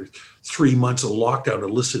here after 3 months of lockdown to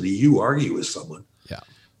listen to you argue with someone. Yeah.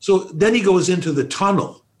 So then he goes into the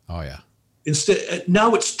tunnel. Oh, yeah. Instead,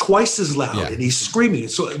 now it's twice as loud and he's screaming.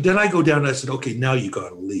 So then I go down and I said, okay, now you got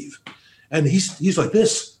to leave. And he's like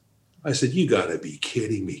this. I said, you got to be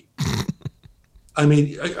kidding me. I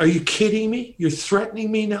mean, are you kidding me? You're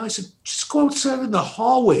threatening me now? I said, just go outside in the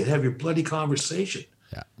hallway and have your bloody conversation.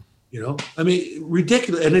 Yeah. I mean,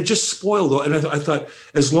 ridiculous. And it just spoiled. And I thought,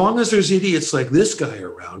 as long as there's idiots like this guy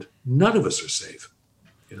around, none of us are safe.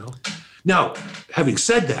 Now, having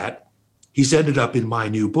said that, he's ended up in my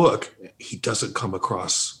new book. He doesn't come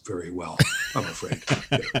across very well, I'm afraid.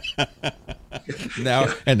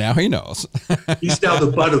 now he knows. He's now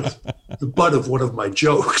the butt of one of my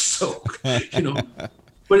jokes. So,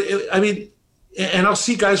 but I mean, and I'll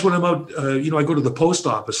see guys when I'm out. I go to the post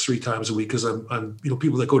office 3 times a week because I'm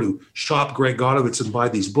people that go to shop Greg Godovitz and buy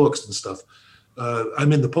these books and stuff.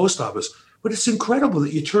 I'm in the post office, but it's incredible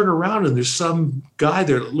that you turn around and there's some guy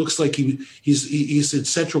there that looks like he's in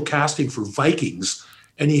central casting for Vikings,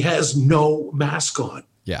 and he has no mask on.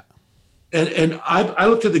 Yeah. And I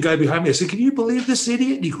looked at the guy behind me. I said, "Can you believe this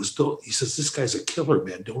idiot?" And he goes, "Don't." He says, "This guy's a killer,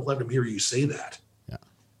 man. Don't let him hear you say that." Yeah.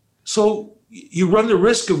 So you run the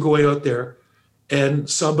risk of going out there, and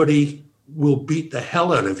somebody will beat the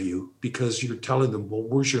hell out of you because you're telling them, "Well,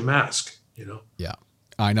 where's your mask?" Yeah,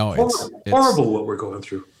 I know. It's horrible what we're going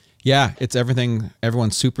through. Yeah, it's everything.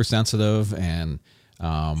 Everyone's super sensitive and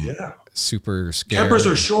super scared. Tempers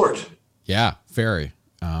are short. Yeah, very.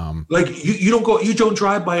 Like you don't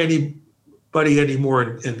drive by anybody anymore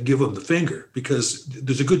and give them the finger, because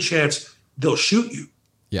there's a good chance they'll shoot you.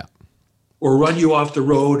 Yeah. Or run you off the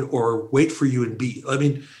road or wait for you and beat. I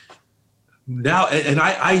mean, now, and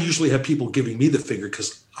I usually have people giving me the finger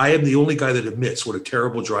because I am the only guy that admits what a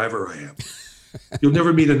terrible driver I am. You'll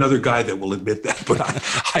never meet another guy that will admit that, but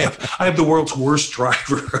I am the world's worst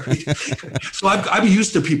driver. So I'm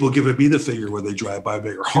used to people giving me the finger when they drive by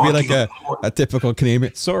me. Or be like a typical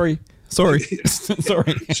Canadian. Sorry. Sorry.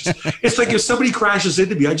 It's like if somebody crashes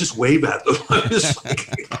into me, I just wave at them. I'm just like,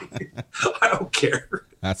 I don't care.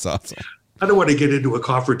 That's awesome. I don't want to get into a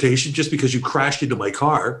confrontation just because you crashed into my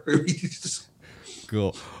car.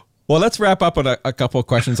 Cool. Well, let's wrap up with a couple of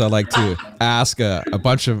questions I'd like to ask a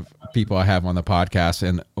bunch of people I have on the podcast.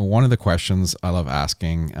 And one of the questions I love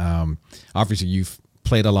asking, obviously you've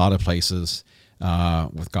played a lot of places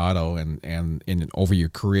with Goddo and over your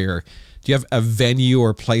career. Do you have a venue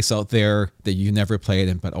or place out there that you never played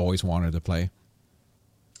in but always wanted to play?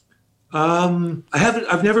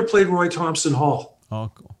 I've never played Roy Thompson Hall.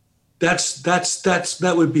 Oh, cool.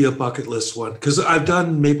 That would be a bucket list one, because I've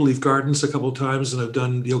done Maple Leaf Gardens a couple of times, and I've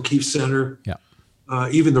done the O'Keefe Center. Yeah.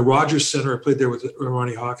 Even the Rogers Center, I played there with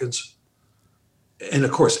Ronnie Hawkins. And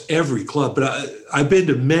of course, every club. But I've been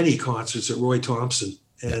to many concerts at Roy Thompson,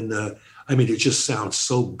 and it just sounds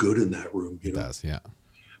so good in that room. It does, yeah.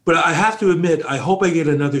 But I have to admit, I hope I get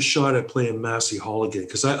another shot at playing Massey Hall again,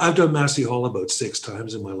 because I've done Massey Hall about 6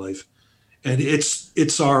 times in my life, and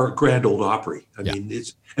it's our Grand Ole Opry. I mean,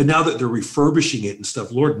 and now that they're refurbishing it and stuff,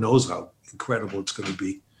 Lord knows how incredible it's going to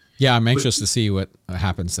be. Yeah, I'm anxious to see what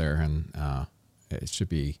happens there, and it should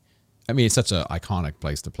be. I mean, it's such an iconic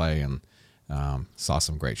place to play, and saw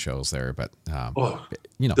some great shows there. But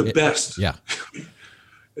the best, yeah,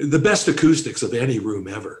 the best acoustics of any room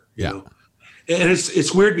ever. You know? And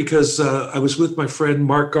it's weird because I was with my friend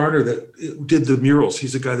Mark Garner that did the murals.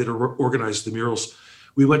 He's the guy that organized the murals.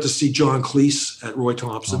 We went to see John Cleese at Roy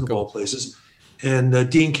Thompson, of all places. And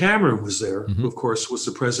Dean Cameron was there, who, of course, was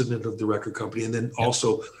the president of the record company, and then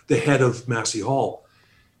also the head of Massey Hall.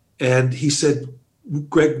 And he said,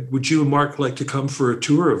 "Greg, would you and Mark like to come for a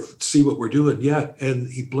tour of see what we're doing?" Yeah. And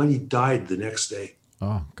he bloody died the next day.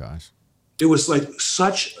 Oh, gosh. It was like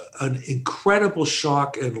such an incredible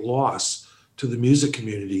shock and loss to the music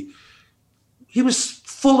community. He was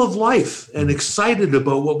full of life and excited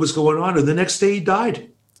about what was going on. And the next day he died.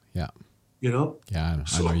 Yeah. Yeah,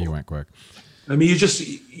 I know you went quick. I mean,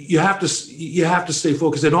 you have to stay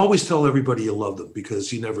focused and always tell everybody you love them,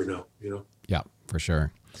 because you never know, Yeah, for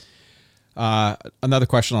sure. Another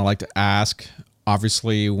question I like to ask,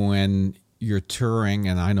 obviously when you're touring,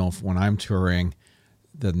 and I know when I'm touring,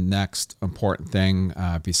 the next important thing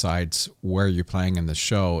besides where you're playing in the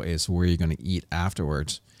show is where you're going to eat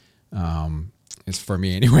afterwards. It's for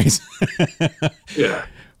me anyways. Yeah.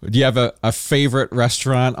 Do you have a favorite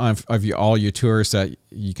restaurant of all your tours that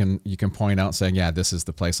you can point out saying, yeah, this is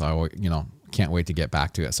the place I can't wait to get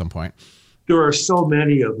back to at some point? There are so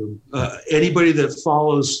many of them. Anybody that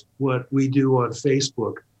follows what we do on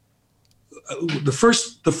Facebook, the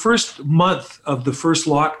first month of the first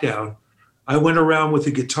lockdown, I went around with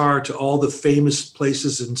a guitar to all the famous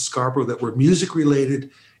places in Scarborough that were music related,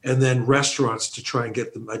 and then restaurants to try and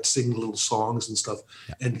get them. I'd sing little songs and stuff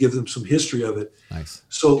and give them some history of it. Nice.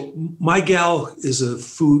 So my gal is a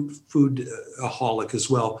food-aholic as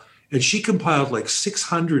well. And she compiled like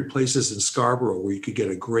 600 places in Scarborough where you could get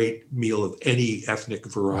a great meal of any ethnic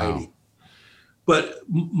variety. Wow. But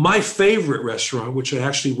my favorite restaurant, which I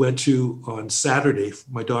actually went to on Saturday,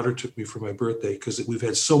 my daughter took me for my birthday, because we've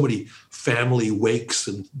had so many family wakes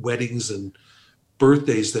and weddings and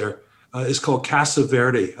birthdays there, is called Casa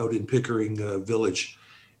Verde out in Pickering Village.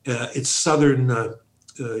 It's Southern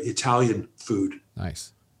Italian food.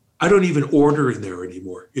 Nice. I don't even order in there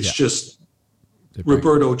anymore. It's just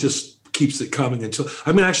Roberto just keeps it coming until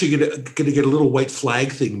I'm actually going to get a little white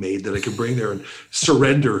flag thing made that I can bring there and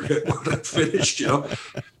surrender when I'm finished,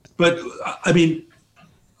 But I mean,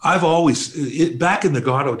 I've always, back in the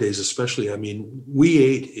Gatto days especially, I mean, we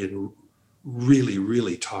ate in really,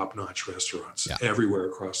 really top-notch restaurants everywhere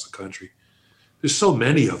across the country. There's so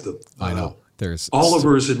many of them. I know. There's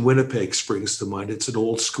Oliver's in Winnipeg springs to mind. It's an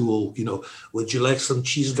old school, would you like some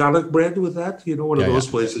cheese garlic bread with that? One of those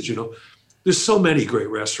places, There's so many great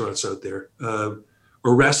restaurants out there.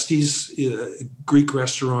 Orestes, Greek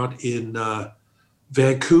restaurant in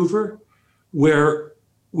Vancouver, where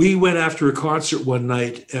we went after a concert one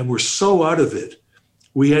night and were so out of it,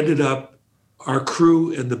 we ended up, our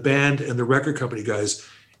crew and the band and the record company guys,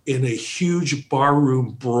 in a huge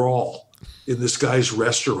barroom brawl in this guy's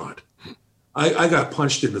restaurant. I got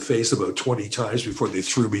punched in the face about 20 times before they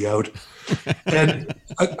threw me out. And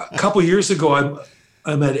a couple of years ago,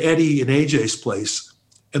 I'm at Eddie and AJ's place,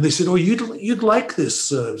 and they said, "Oh, you'd like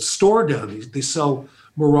this store down there. They sell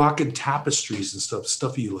Moroccan tapestries and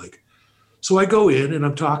stuff you like." So I go in, and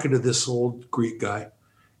I'm talking to this old Greek guy,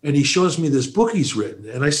 and he shows me this book he's written,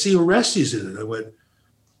 and I see Orestes in it. I went,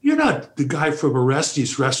 "You're not the guy from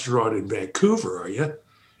Orestes restaurant in Vancouver, are you?"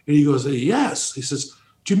 And he goes, "Yes." He says,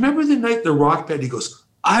 "Do you remember the night the rock band?" He goes,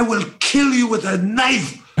 "I will kill you with a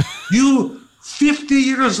knife. 50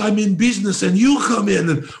 years I'm in business and you come in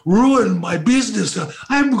and ruin my business.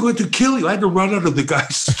 I'm going to kill you." I had to run out of the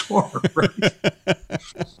guy's store. Right?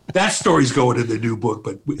 That story's going in the new book,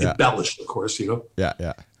 but embellished, of course,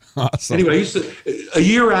 Yeah. Awesome. Anyway, a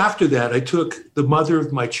year after that, I took the mother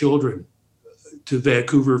of my children to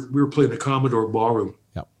Vancouver. We were playing the Commodore Ballroom.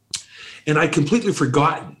 Yep. And I'd completely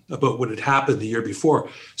forgotten about what had happened the year before.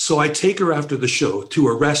 So I take her after the show to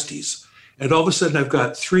Orestes. And all of a sudden, I've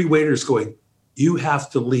got 3 waiters going, "You have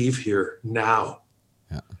to leave here now."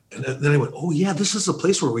 Yeah. And then I went, "Oh, yeah, this is the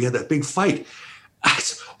place where we had that big fight." I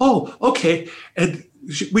said, "Oh, okay." And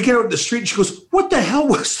we get out in the street and she goes, "What the hell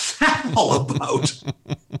was that all about?"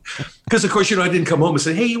 Because, of course, I didn't come home and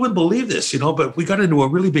say, "Hey, you wouldn't believe this, but we got into a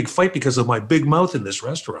really big fight because of my big mouth in this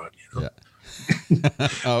restaurant." Yeah.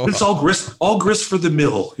 It's all grist for the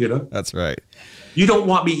mill, That's right. You don't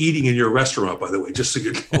want me eating in your restaurant, by the way, just so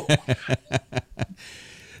you know.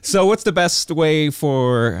 So what's the best way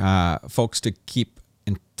for folks to keep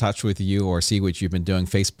in touch with you or see what you've been doing?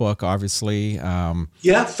 Facebook, obviously.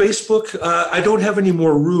 Yeah, Facebook. I don't have any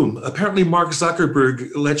more room. Apparently, Mark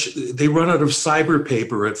Zuckerberg, they run out of cyber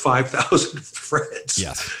paper at 5,000 friends.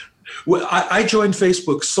 Yes. Well, I joined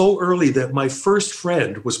Facebook so early that my first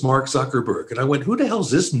friend was Mark Zuckerberg. And I went, "Who the hell's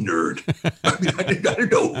this nerd?" I mean, I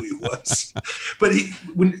didn't know who he was. But in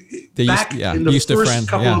the first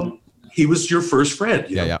couple, he was your first friend.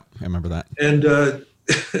 Yeah, I remember that. And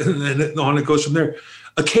and on it goes from there.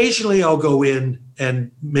 Occasionally, I'll go in and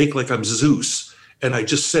make like I'm Zeus, and I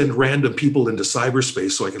just send random people into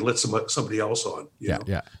cyberspace so I can let somebody else on. You know?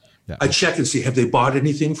 Yeah. I check and see, have they bought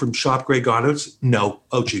anything from Shop Greg Gatto's? No.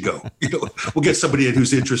 Out you go. We'll get somebody in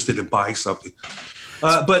who's interested in buying something.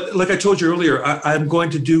 But like I told you earlier, I'm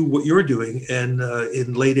going to do what you're doing, and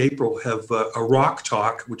in late April have a Rock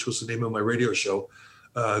Talk, which was the name of my radio show,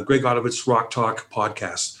 Greg Gottovitz Rock Talk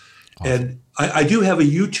podcast. Awesome. And I do have a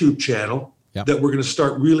YouTube channel that we're going to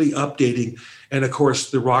start really updating. And of course,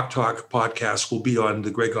 the Rock Talk podcast will be on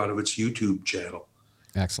the Greg Gottovitz YouTube channel.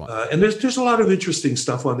 Excellent. And there's a lot of interesting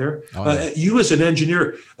stuff on there. You as an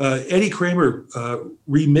engineer, Eddie Kramer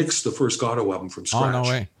remixed the first Gatto album from scratch. Oh, no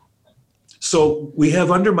way. So we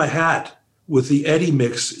have Under My Hat with the Eddie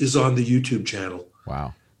mix is on the YouTube channel.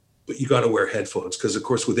 Wow. But you got to wear headphones because, of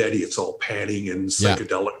course, with Eddie, it's all panning and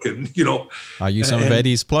psychedelic and, I use some of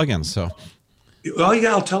Eddie's plugins, so. Oh, yeah,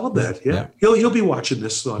 I'll tell him that. Yeah. He'll be watching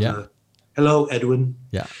this on, hello, Edwin.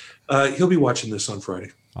 Yeah. He'll be watching this on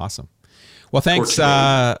Friday. Awesome. Well, thanks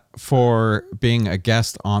for being a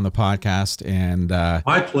guest on the podcast, and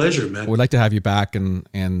my pleasure, man. We'd like to have you back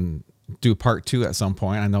and do part 2 at some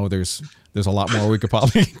point. I know there's a lot more we could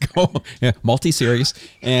probably go multi-series,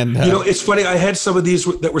 and it's funny. I had some of these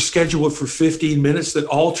that were scheduled for 15 minutes that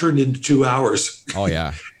all turned into 2 hours. Oh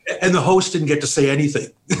yeah, and the host didn't get to say anything.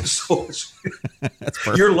 So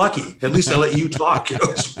you're lucky. At least I let you talk.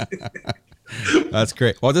 That's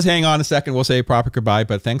great. Well, just hang on a second. We'll say a proper goodbye,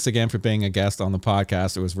 but thanks again for being a guest on the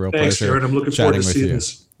podcast. It was a real pleasure. Thanks, Jared. I'm looking forward to seeing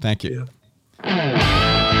this. Thank you.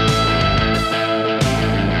 Yeah.